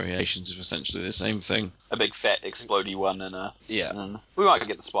more variations of essentially the same thing. A big fat explodey one and Yeah. And we might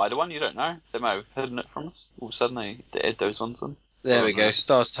get the spider one, you don't know. They might have hidden it from us. All of a sudden they add those ones in. There we go.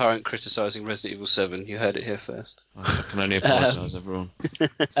 Stars Tyrant criticising Resident Evil 7. You heard it here first. I can only apologise, everyone.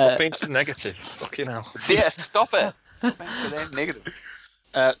 Stop being so negative. Fucking hell. Yeah, stop it. Stop being so damn negative.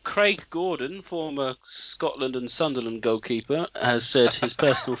 Craig Gordon, former Scotland and Sunderland goalkeeper, has said his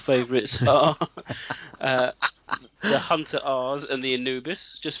personal favourites are the Hunter R's and the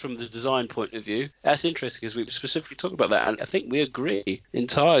Anubis, just from the design point of view. That's interesting because we specifically talked about that, and I think we agree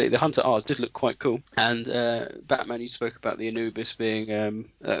entirely. The Hunter R's did look quite cool. And Batman, you spoke about the Anubis being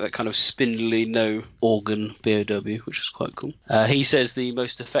that kind of spindly, no organ B.O.W, which was quite cool. He says the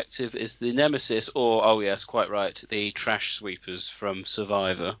most effective is the Nemesis, or, oh yes, quite right, the Trash Sweepers from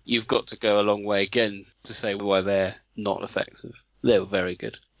Survivor. You've got to go a long way again to say why they're not effective. They were very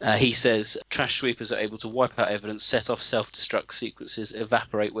good. He says trash sweepers are able to wipe out evidence, set off self-destruct sequences,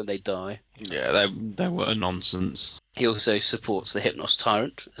 evaporate when they die. Yeah, they were nonsense. He also supports the Hypnos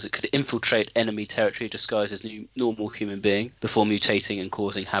Tyrant, as it could infiltrate enemy territory disguised as a normal human being before mutating and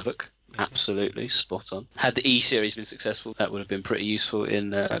causing havoc. Absolutely spot on. Had the E series been successful, that would have been pretty useful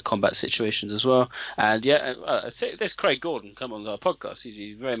in combat situations as well. And there's Craig Gordon come on our podcast.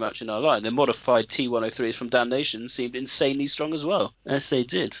 He's very much in our line. The modified T103s from Damnation seemed insanely strong as well. Yes, they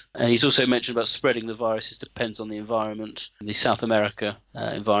did. And he's also mentioned about spreading the viruses depends on the environment. The South America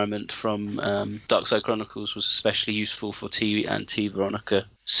environment from Dark Side Chronicles was especially useful for T and T Veronica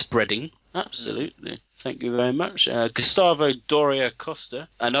spreading. Absolutely. Thank you very much. Gustavo Doria Costa,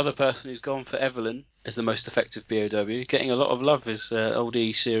 another person who's gone for Evelyn as the most effective B.O.W. Getting a lot of love, his old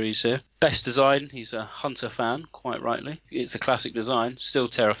E series here. Best design, he's a Hunter fan, quite rightly. It's a classic design, still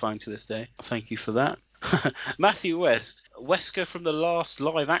terrifying to this day. Thank you for that. Matthew West, Wesker from the last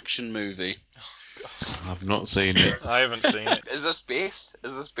live action movie. I've not seen it. I haven't seen it. Is this best?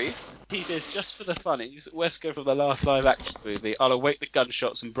 He says, just for the funnies, Wesker from the last live action movie, I'll await the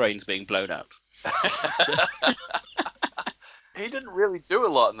gunshots and brains being blown out. He didn't really do a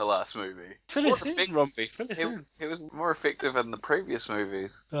lot in the last movie. Fill us in, Rompy. Fill us in. He was more effective in the previous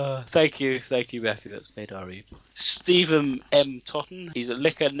movies. Thank you, Matthew. That's made our evening. Stephen M. Totten. He's a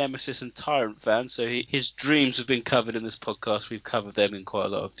Licker, Nemesis, and Tyrant fan, so his dreams have been covered in this podcast. We've covered them in quite a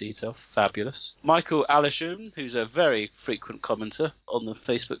lot of detail. Fabulous. Michael Alishun, who's a very frequent commenter on the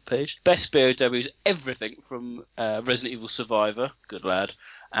Facebook page. Best BOWs, everything from Resident Evil Survivor. Good lad.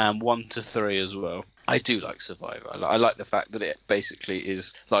 And 1 to 3 as well. I do like Survivor. I like the fact that it basically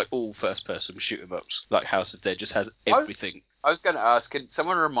is like all first-person shoot-em-ups, like House of Dead, just has everything. I was going to ask, can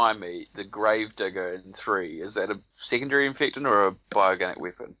someone remind me, the Gravedigger in 3, is that a secondary infectant or a bioorganic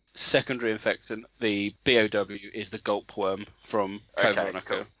weapon? Secondary infectant. The B.O.W. is the gulp worm from Code Veronica.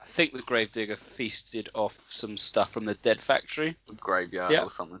 Cool. I think the Gravedigger feasted off some stuff from the Dead Factory. Graveyard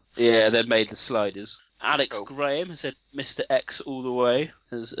or something. Yeah, they made the sliders. Alex Graham has said Mr. X all the way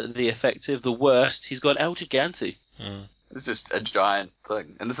as the effective. The worst, he's got El Gigante. It's just a giant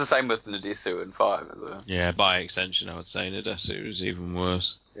thing. And it's the same with Nadesu in 5 as well. Yeah, by extension, I would say Nadesu is even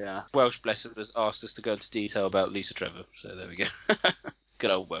worse. Yeah. Welsh Blessed has asked us to go into detail about Lisa Trevor, so there we go. Good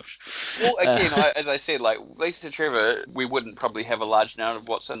old Welsh. Well, again, as I said, like, Lisa Trevor, we wouldn't probably have a large amount of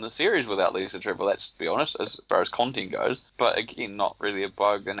what's in the series without Lisa Trevor, let's be honest, as far as content goes. But again, not really a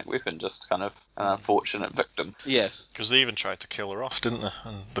bioorganic weapon, just kind of an unfortunate victim. Yes. Because they even tried to kill her off, didn't they?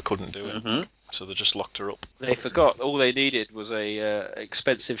 And they couldn't do it. Mm-hmm. So they just locked her up. They forgot all they needed was a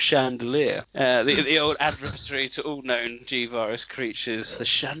expensive chandelier. The old adversary to all known G-virus creatures, the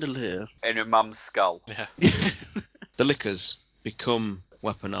chandelier. And her mum's skull. Yeah. The Lickers become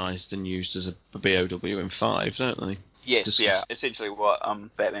weaponized and used as a B.O.W. in 5, don't they? Yes, yeah. Essentially what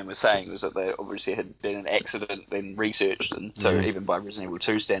Batman was saying was that they obviously had been an accident, then researched, and so even by Resident Evil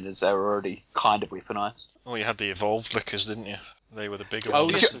 2 standards, they were already kind of weaponized. Well, you had the evolved Lickers, didn't you? They were the bigger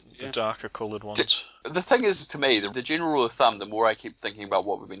ones, the darker coloured ones. The thing is, to me, the general rule of thumb, the more I keep thinking about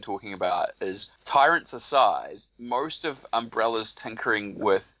what we've been talking about, is tyrants aside, most of Umbrella's tinkering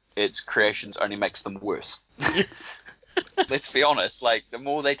with its creations only makes them worse. Let's be honest, like, the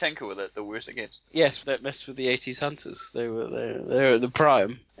more they tinker with it, the worse it gets. Yes, don't mess with the 80s hunters. They were at the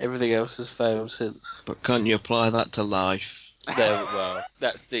prime. Everything else has failed since. But can't you apply that to life? Well,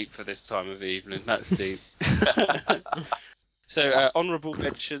 that's deep for this time of evening. That's deep. So, honourable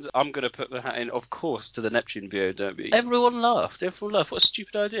mentions, I'm going to put the hat in, of course, to the Neptune B.O.W. Everyone laughed. What a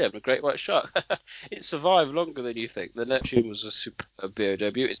stupid idea. I'm a great white shark. It survived longer than you think. The Neptune was a superb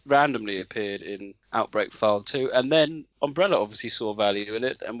B.O.W. It randomly appeared in Outbreak File 2, and then Umbrella obviously saw value in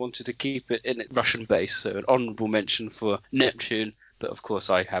it and wanted to keep it in its Russian base. So, an honourable mention for Neptune. But, of course,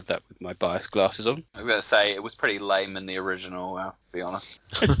 I have that with my biased glasses on. I'm going to say it was pretty lame in the original, to be honest.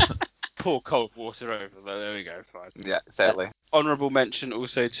 Pour cold water over there. There we go. Fine. Yeah, sadly. Honourable mention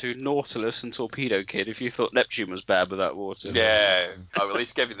also to Nautilus and Torpedo Kid. If you thought Neptune was bad with that water. Yeah, I will at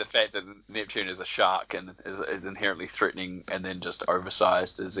least give you the fact that Neptune is a shark and is inherently threatening, and then just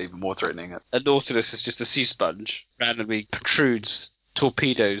oversized is even more threatening. And Nautilus is just a sea sponge. Randomly protrudes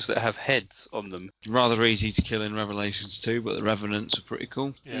torpedoes that have heads on them. Rather easy to kill in Revelations 2, but the Revenants are pretty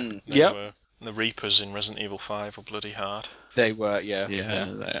cool. Yeah. Yep. And the Reapers in Resident Evil 5 were bloody hard. They were, yeah. Yeah,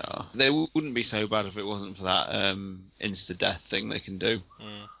 they are. They wouldn't be so bad if it wasn't for that insta-death thing they can do.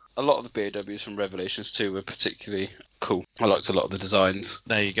 A lot of the B.O.Ws from Revelations 2 were particularly cool. I liked a lot of the designs.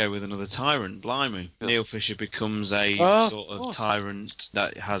 There you go with another tyrant, blimey. Yeah. Neil Fisher becomes a sort of tyrant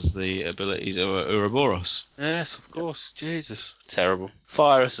that has the abilities of Ouroboros. Yes, of course. Jesus. Terrible.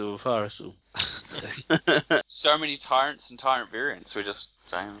 Fire us all. So many tyrants and tyrant variants. We're just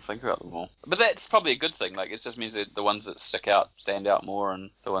trying to think about them all. But that's probably a good thing. Like, it just means that the ones that stick out stand out more, and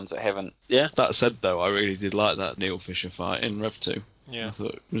the ones that haven't. Yeah. That said, though, I really did like that Neil Fisher fight in Rev 2. Yeah. I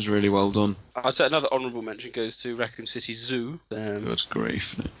thought it was really well done. I'd say another honourable mention goes to Raccoon City Zoo. Good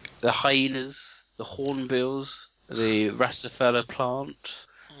grief, Nick. The hyenas, the hornbills, the Rassafella plant.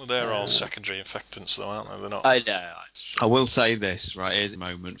 Well, they're all secondary infectants, though, aren't they? They're not. I know. I will say this, right, here's a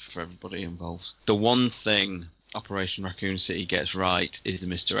moment for everybody involved. The one thing Operation Raccoon City gets right is the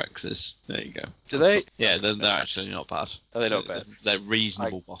Mr. X's. There you go. Do they? Yeah, they're actually not bad. Are they not bad? They're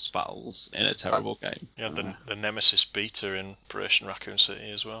reasonable boss battles in a terrible game. Yeah, the Nemesis Beta in Operation Raccoon City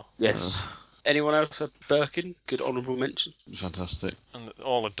as well. Yes. Anyone else at Birkin? Good honourable mention. Fantastic. And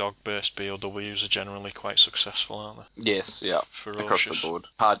all the dog-based B.O.Ws are generally quite successful, aren't they? Yes, yeah. Ferocious. Across the board.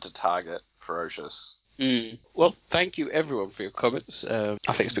 Hard to target, ferocious. Well, thank you everyone for your comments. I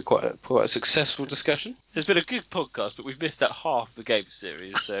think it's been quite a successful discussion. It's been a good podcast, but we've missed out half the game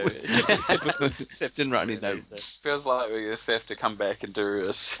series, so Didn't write any notes. Feels like we just have to come back and do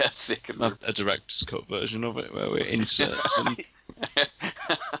a second. A director's cut version of it where we insert some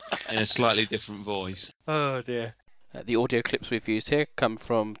in a slightly different voice. Oh dear. The audio clips we've used here come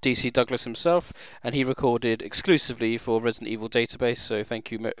from DC Douglas himself, and he recorded exclusively for Resident Evil Database, so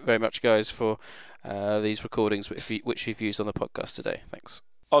thank you very much, guys, for these recordings which we've used on the podcast today. Thanks.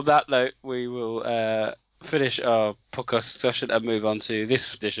 On that note, we will finish our podcast discussion and move on to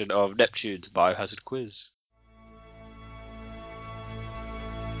this edition of Neptune's Biohazard Quiz.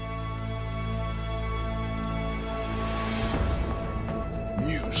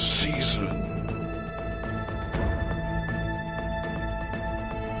 New season.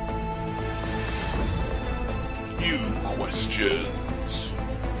 New questions.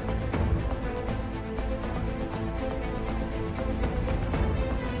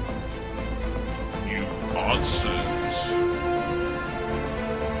 New answers.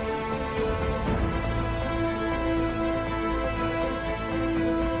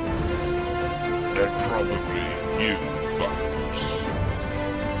 And probably new facts.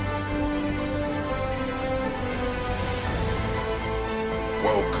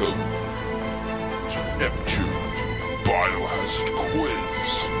 Welcome to Neptune's Biohazard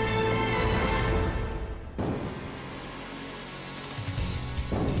Quiz.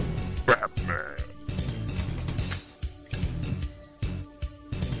 Batman.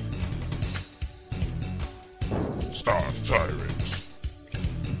 Star Tyrants.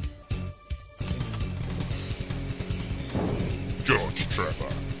 George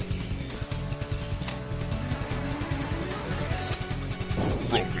Trevor.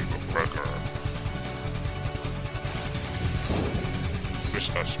 Robbie McGregor.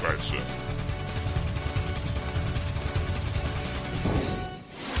 Mr. Spencer.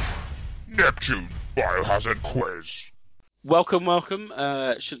 Neptune Biohazard Quiz. Welcome.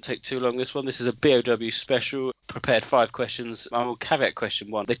 Shouldn't take too long, this one. This is a B.O.W. special. Prepared 5 questions. I will caveat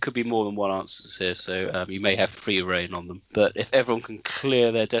question 1. There could be more than one answers here, so you may have free reign on them. But if everyone can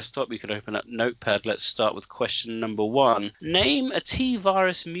clear their desktop, you can open up Notepad. Let's start with question number 1. Name a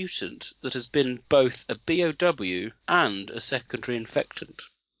T-virus mutant that has been both a B.O.W. and a secondary infectant.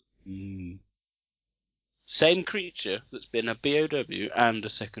 Same creature that's been a B.O.W. and a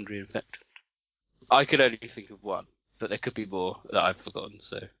secondary infectant. I could only think of one, but there could be more that I've forgotten,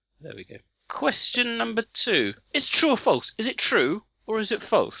 so there we go. Question number 2. Is true or false? Is it true or is it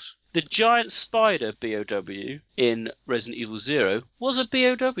false? The giant spider B.O.W. in Resident Evil 0 was a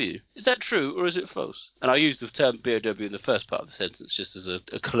B.O.W. Is that true or is it false? And I used the term B.O.W. in the first part of the sentence just as a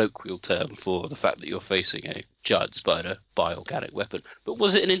colloquial term for the fact that you're facing a giant spider bioorganic weapon. But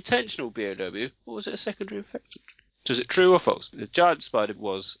was it an intentional B.O.W. or was it a secondary infectant? So is it true or false? The giant spider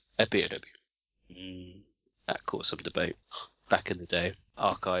was a B.O.W. That caused some debate back in the day.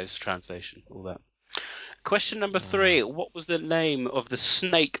 Archives, translation, all that. Question number 3. What was the name of the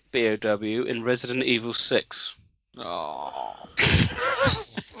snake B.O.W. in Resident Evil 6? Oh.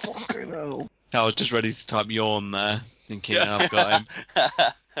 Fucking hell. I was just ready to type yawn there, thinking I've got him.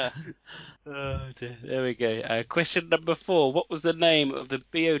 Oh dear. There we go. Question number 4. What was the name of the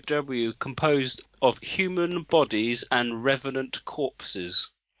B.O.W. composed of human bodies and revenant corpses?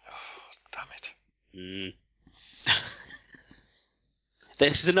 Oh, damn it.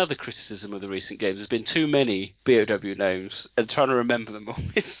 This is another criticism of the recent games. There's been too many B.O.W. names, and trying to remember them all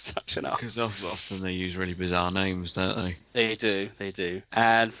is such an art. Because often they use really bizarre names, don't they? They do.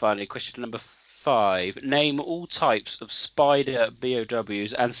 And finally, question number 5. Name all types of spider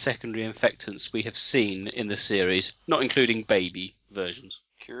B.O.W.s and secondary infectants we have seen in the series, not including baby versions.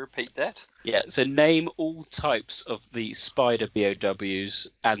 Can you repeat that? Yeah, so name all types of the spider B.O.Ws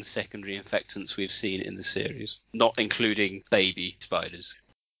and secondary infectants we've seen in the series, not including baby spiders.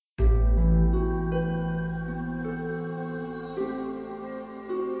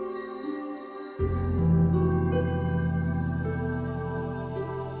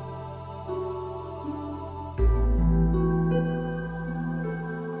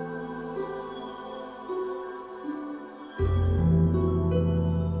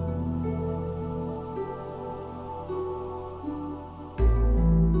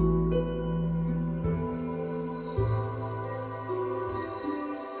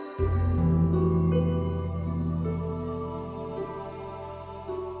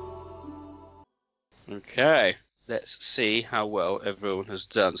 Okay, let's see how well everyone has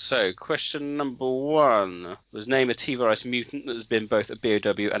done. So, question number 1 was name a T-virus mutant that has been both a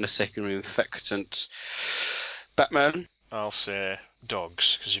B.O.W and a secondary infectant. Batman? I'll say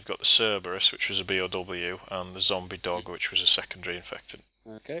dogs, because you've got the Cerberus, which was a B.O.W, and the zombie dog, which was a secondary infectant.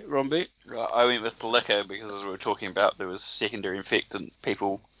 Okay, Romby? I went with liquor because, as we were talking about, there was secondary infectant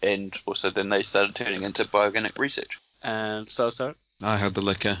people, and also then they started turning into bioorganic research. And Starstone? I had the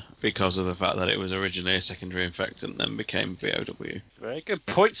liquor because of the fact that it was originally a secondary infectant, then became B.O.W. Very good.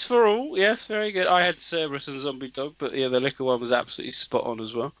 Points for all. Yes, very good. I had Cerberus and Zombie Dog, but yeah, the liquor one was absolutely spot on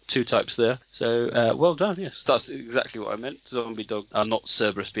as well. 2 types there. So, well done, yes. That's exactly what I meant. Zombie Dog are not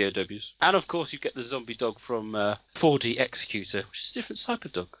Cerberus B.O.Ws. And of course, you get the Zombie Dog from 4D Executor, which is a different type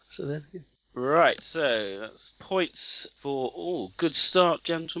of dog. So there you go. Right, so that's points for all. Good start,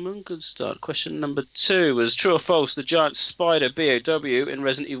 gentlemen. Good start. Question number 2 was true or false? The giant spider B.O.W in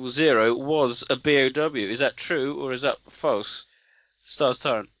Resident Evil 0 was a B.O.W. Is that true or is that false? Star's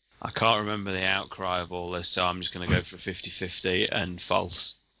turn. I can't remember the outcry of all this, so I'm just going to go for 50-50 and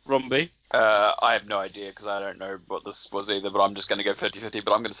false. Romby. I have no idea because I don't know what this was either, but I'm just going to go 50-50,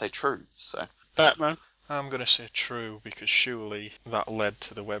 but I'm going to say true. So Batman. I'm going to say true, because surely that led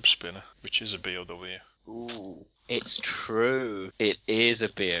to the web spinner, which is a B.O.W. Ooh. It's true. It is a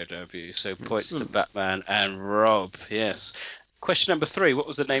B.O.W. So points to Batman and Rob. Yes. Question number 3. What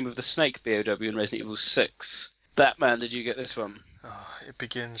was the name of the snake B.O.W in Resident Evil 6? Batman, did you get this one? Oh, it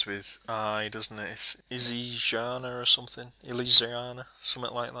begins with I, doesn't it? It's Izzy-Jana or something. Elysiana,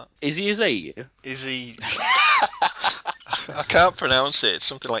 something like that. Izzy is a Izzy... I can't pronounce it. It's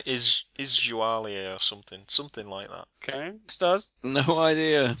something like Izjualia or something like that. Okay. Stars? No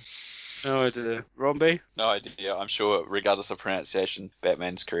idea. No idea. Romby? No idea. I'm sure, regardless of pronunciation,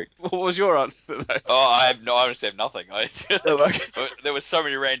 Batman's correct. What was your answer, though? Oh, I honestly have nothing. Oh, okay. There were so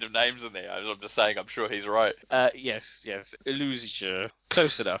many random names in there. I'm just saying, I'm sure he's right. Yes. Illusia.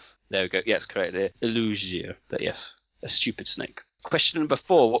 Close enough. There we go. Yes, correct there. Illusia. But yes, a stupid snake. Question number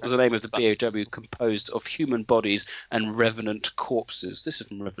 4. What was the name of the B.O.W composed of human bodies and revenant corpses? This is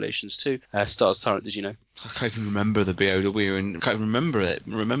from Revelations 2. Stars Tyrant, did you know? I can't even remember the B.O.W. and I can't even remember it.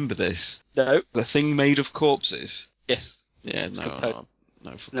 Remember this? No. The thing made of corpses? Yes. Yeah, no fucking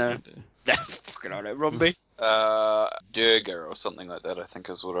No. idea. Fucking I know. Romby? Durga or something like that, I think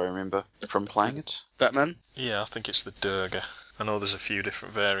is what I remember from playing it. Batman? Yeah, I think it's the Durga. I know there's a few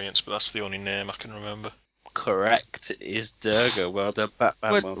different variants, but that's the only name I can remember. Correct. It is Durga. Well done,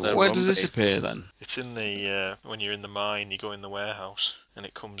 Batman. Well done, Where does Romby. this appear then? It's in the when you're in the mine, you go in the warehouse, and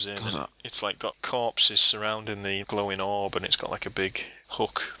it comes in. God, And it's like got corpses surrounding the glowing orb, and it's got like a big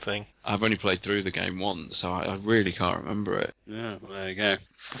hook thing. I've only played through the game once, so I really can't remember it. Yeah, well, there you go.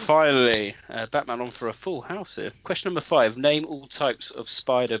 Finally, Batman on for a full house here. Question number 5. Name all types of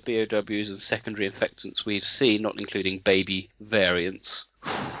spider B.O.Ws and secondary infectants we've seen, not including baby variants.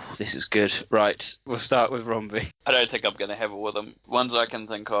 This is good. Right, we'll start with Romby. I don't think I'm going to have all of them. Ones I can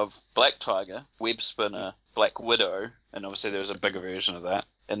think of: Black Tiger, Web Spinner, Black Widow, and obviously there was a bigger version of that.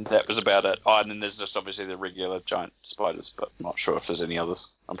 And that was about it. Oh, and then there's just obviously the regular giant spiders, but I'm not sure if there's any others.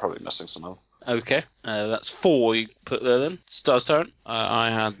 I'm probably missing some others. Okay, that's 4 you put there then. Stars Tyrant? I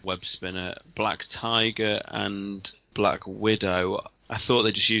had Web Spinner, Black Tiger, and Black Widow. I thought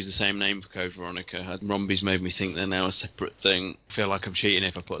they just used the same name for Code Veronica. Romby's made me think they're now a separate thing. I feel like I'm cheating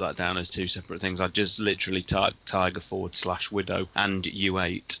if I put that down as 2 separate things. I just literally typed Tiger/Widow and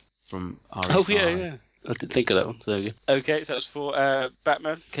U8 from RE5. Oh, yeah. I didn't think of that one. So, yeah. Okay, so that's 4.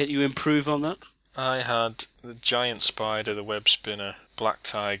 Batman, can you improve on that? I had the giant spider, the web spinner, Black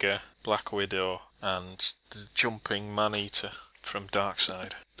Tiger, Black Widow, and the jumping man-eater from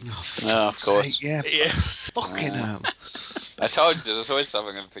Darkseid. Oh, of course. Yeah. Yes. Fucking hell. I told you, there's always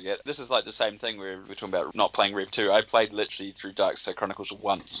something I forget. This is like the same thing where we're talking about not playing Rev 2. I played literally through Darkseid Chronicles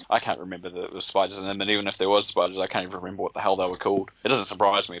once. I can't remember that there were spiders in them, and even if there was spiders, I can't even remember what the hell they were called. It doesn't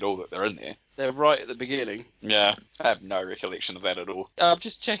surprise me at all that they're in there. They're right at the beginning. Yeah, I have no recollection of that at all. I'm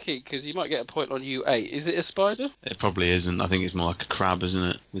just checking because you might get a point on U8. Is it a spider? It probably isn't. I think it's more like a crab, isn't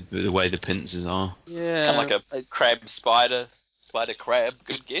it? With the way the pincers are. Yeah. Kind of like a crab spider. Spider crab.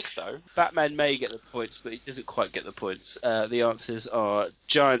 Good guess, though. Batman may get the points, but he doesn't quite get the points. The answers are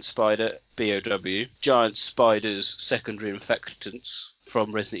giant spider, B.O.W, giant spiders, secondary infectants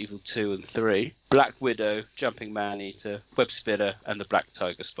from Resident Evil 2 and 3, Black Widow, jumping man-eater, web spinner, and the black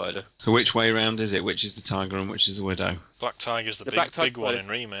tiger spider. So which way round is it? Which is the tiger and which is the widow? Black Tiger's the Black big Tiger one spider. in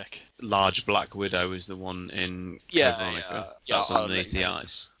remake. Large black widow is the one in Yeah, Code Veronica. yeah. That's Yeah, underneath the I'll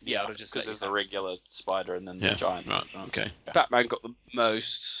ice. Yeah, I'll just Because let you there's know. the regular spider and then the Yeah, giant. right, okay. Batman got the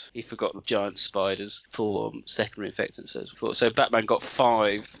most. He forgot the giant spiders for secondary infectants as before. So Batman got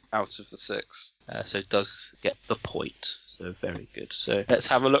 5 out of the 6. So it does get the point. So very good. So let's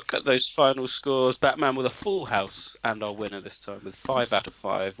have a look at those final scores. Batman with a full house and our winner this time with 5 out of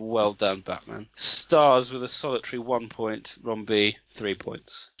 5. Well done, Batman. Stars with a solitary 1 point. Ron B, 3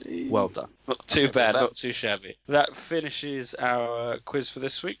 points. Well done. Not too bad, not too shabby. That finishes our quiz for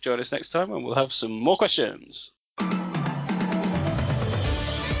this week. Join us next time and we'll have some more questions.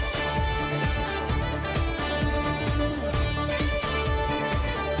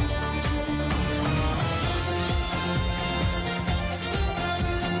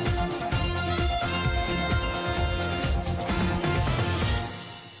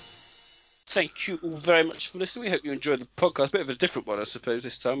 Thank you all very much for listening. We hope you enjoyed the podcast. A bit of a different one, I suppose,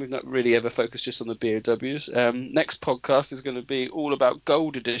 this time. We've not really ever focused just on the B.O.Ws. Next podcast is going to be all about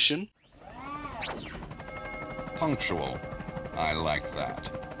Gold Edition. Punctual. I like that.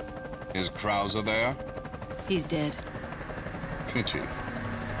 Is Krauser there? He's dead. Pity.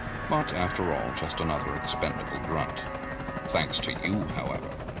 But after all, just another expendable grunt. Thanks to you, however,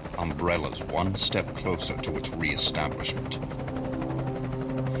 Umbrella's one step closer to its re-establishment.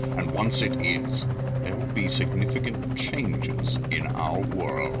 And once it is, there will be significant changes in our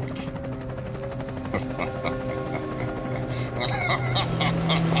world.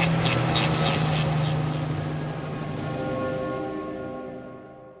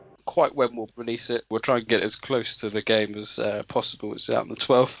 Quite when we'll release it. We'll try and get as close to the game as possible. It's out on the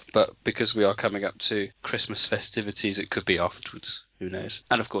 12th, but because we are coming up to Christmas festivities, it could be afterwards. Who knows?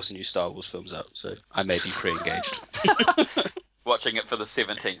 And of course, a new Star Wars film's out, so I may be pre-engaged. Watching it for the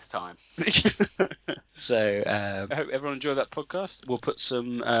 17th time. So I hope everyone enjoyed that podcast. We'll put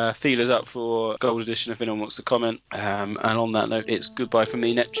some feelers up for Gold Edition if anyone wants to comment. And on that note, it's goodbye from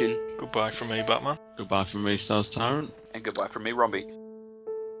me, Neptune. Goodbye from me, Batman. Goodbye from me, Stars Tyrant. And goodbye from me, Rombie.